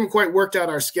 we haven't quite worked out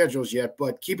our schedules yet,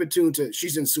 but keep it tuned to.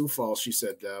 She's in Sioux Falls. She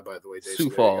said, by the way, Dave, Sioux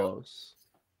Falls.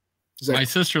 My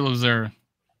sister lives there.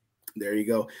 There you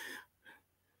go.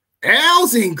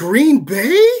 Al's in Green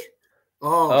Bay.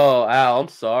 Oh, Al, I'm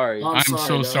sorry. I'm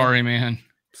so sorry, man.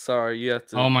 Sorry, you have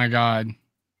to. Oh my God,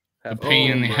 the pain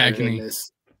in the agony.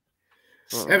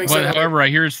 However, I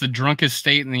hear it's the drunkest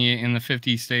state in the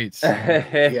 50 states.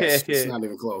 Yes, it's not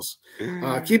even close.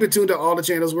 Keep it tuned to all the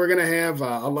channels. We're gonna have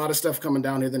a lot of stuff coming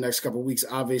down here the next couple of weeks.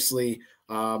 Obviously,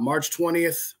 March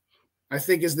 20th, I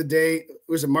think, is the day.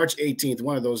 Was it March 18th?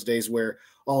 One of those days where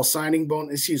all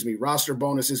roster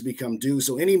bonuses become due.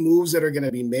 So any moves that are going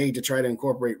to be made to try to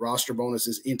incorporate roster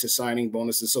bonuses into signing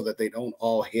bonuses so that they don't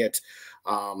all hit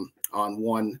on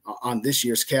this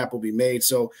year's cap will be made.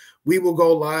 So we will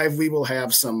go live. We will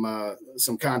have some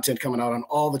content coming out on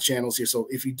all the channels here. So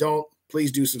if you don't,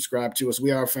 please do subscribe to us. We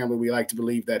are a family. We like to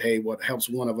believe that, hey, what helps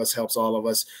one of us helps all of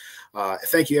us.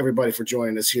 Thank you, everybody, for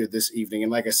joining us here this evening.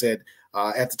 And like I said,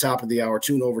 at the top of the hour,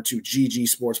 tune over to GG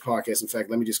Sports Podcast. In fact,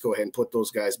 let me just go ahead and put those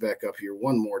guys back up here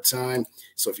one more time.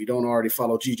 So if you don't already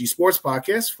follow GG Sports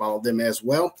Podcast, follow them as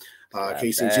well.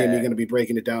 Casey and Jamie are going to be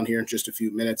breaking it down here in just a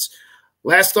few minutes.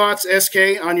 Last thoughts,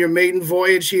 SK, on your maiden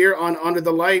voyage here on Under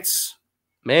the Lights?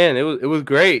 Man, it was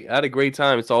great. I had a great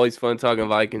time. It's always fun talking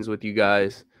Vikings with you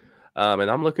guys. And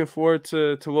I'm looking forward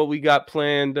to what we got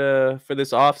planned for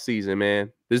this offseason,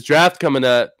 man. This draft coming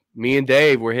up, me and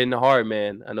Dave, we're hitting it hard,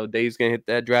 man. I know Dave's going to hit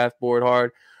that draft board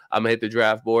hard. I'm going to hit the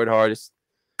draft board hard. It's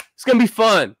going to be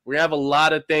fun. We're going to have a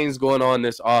lot of things going on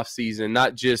this offseason,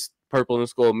 not just Purple and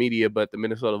SKOL'D Media, but the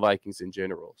Minnesota Vikings in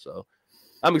general. So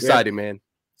I'm excited, man.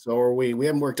 So are we. We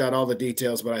haven't worked out all the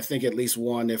details, but I think at least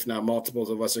one, if not multiples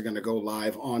of us, are going to go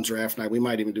live on draft night. We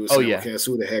might even do a simulcast.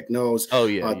 Who the heck knows?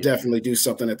 Definitely do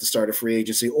something at the start of free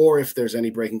agency, or if there's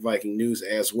any breaking Viking news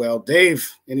as well. Dave,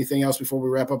 anything else before we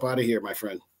wrap up out of here, my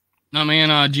friend? No, man.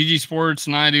 GG Sports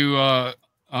and I do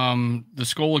the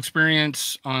SKOL'D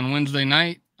experience on Wednesday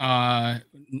night,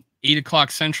 8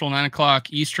 o'clock Central, 9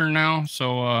 o'clock Eastern now.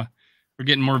 So we're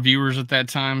getting more viewers at that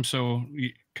time. So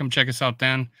come check us out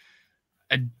then.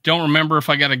 I don't remember if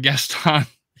I got a guest on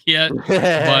yet,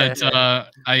 but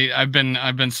I've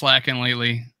been slacking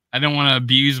lately. I don't want to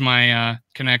abuse my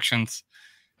connections.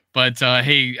 But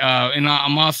hey, and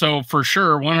I'm also for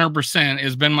sure 100%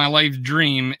 has been my life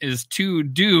dream is to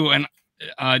do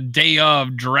a day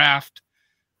of draft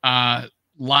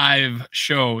live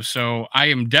show. So I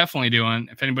am definitely doing.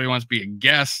 If anybody wants to be a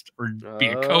guest or be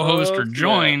a co-host or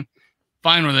join,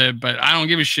 fine with it. But I don't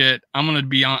give a shit. I'm gonna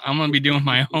be doing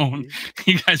my own.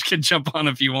 You guys can jump on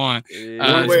if you want.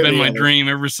 It's been my dream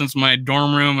ever since my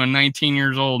dorm room. I'm 19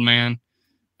 years old, man.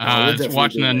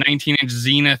 Watching a 19-inch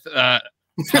Zenith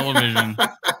television.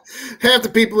 Half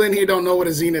the people in here don't know what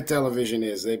a Zenith television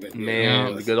is. They've been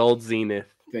the good old Zenith.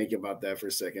 Think about that for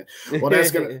a second. Well,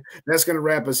 that's gonna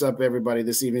wrap us up, everybody,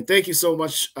 this evening. Thank you so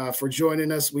much for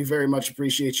joining us. We very much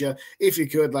appreciate you. If you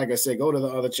could, like I said, go to the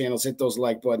other channels, hit those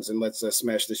like buttons, and let's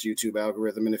smash this YouTube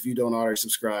algorithm. And if you don't already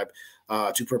subscribe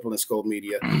to Purple and SKOL'D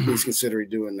Media, please consider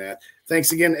doing that.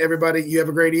 Thanks again, everybody. You have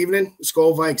a great evening.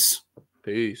 SKOL Vikes.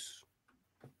 Peace.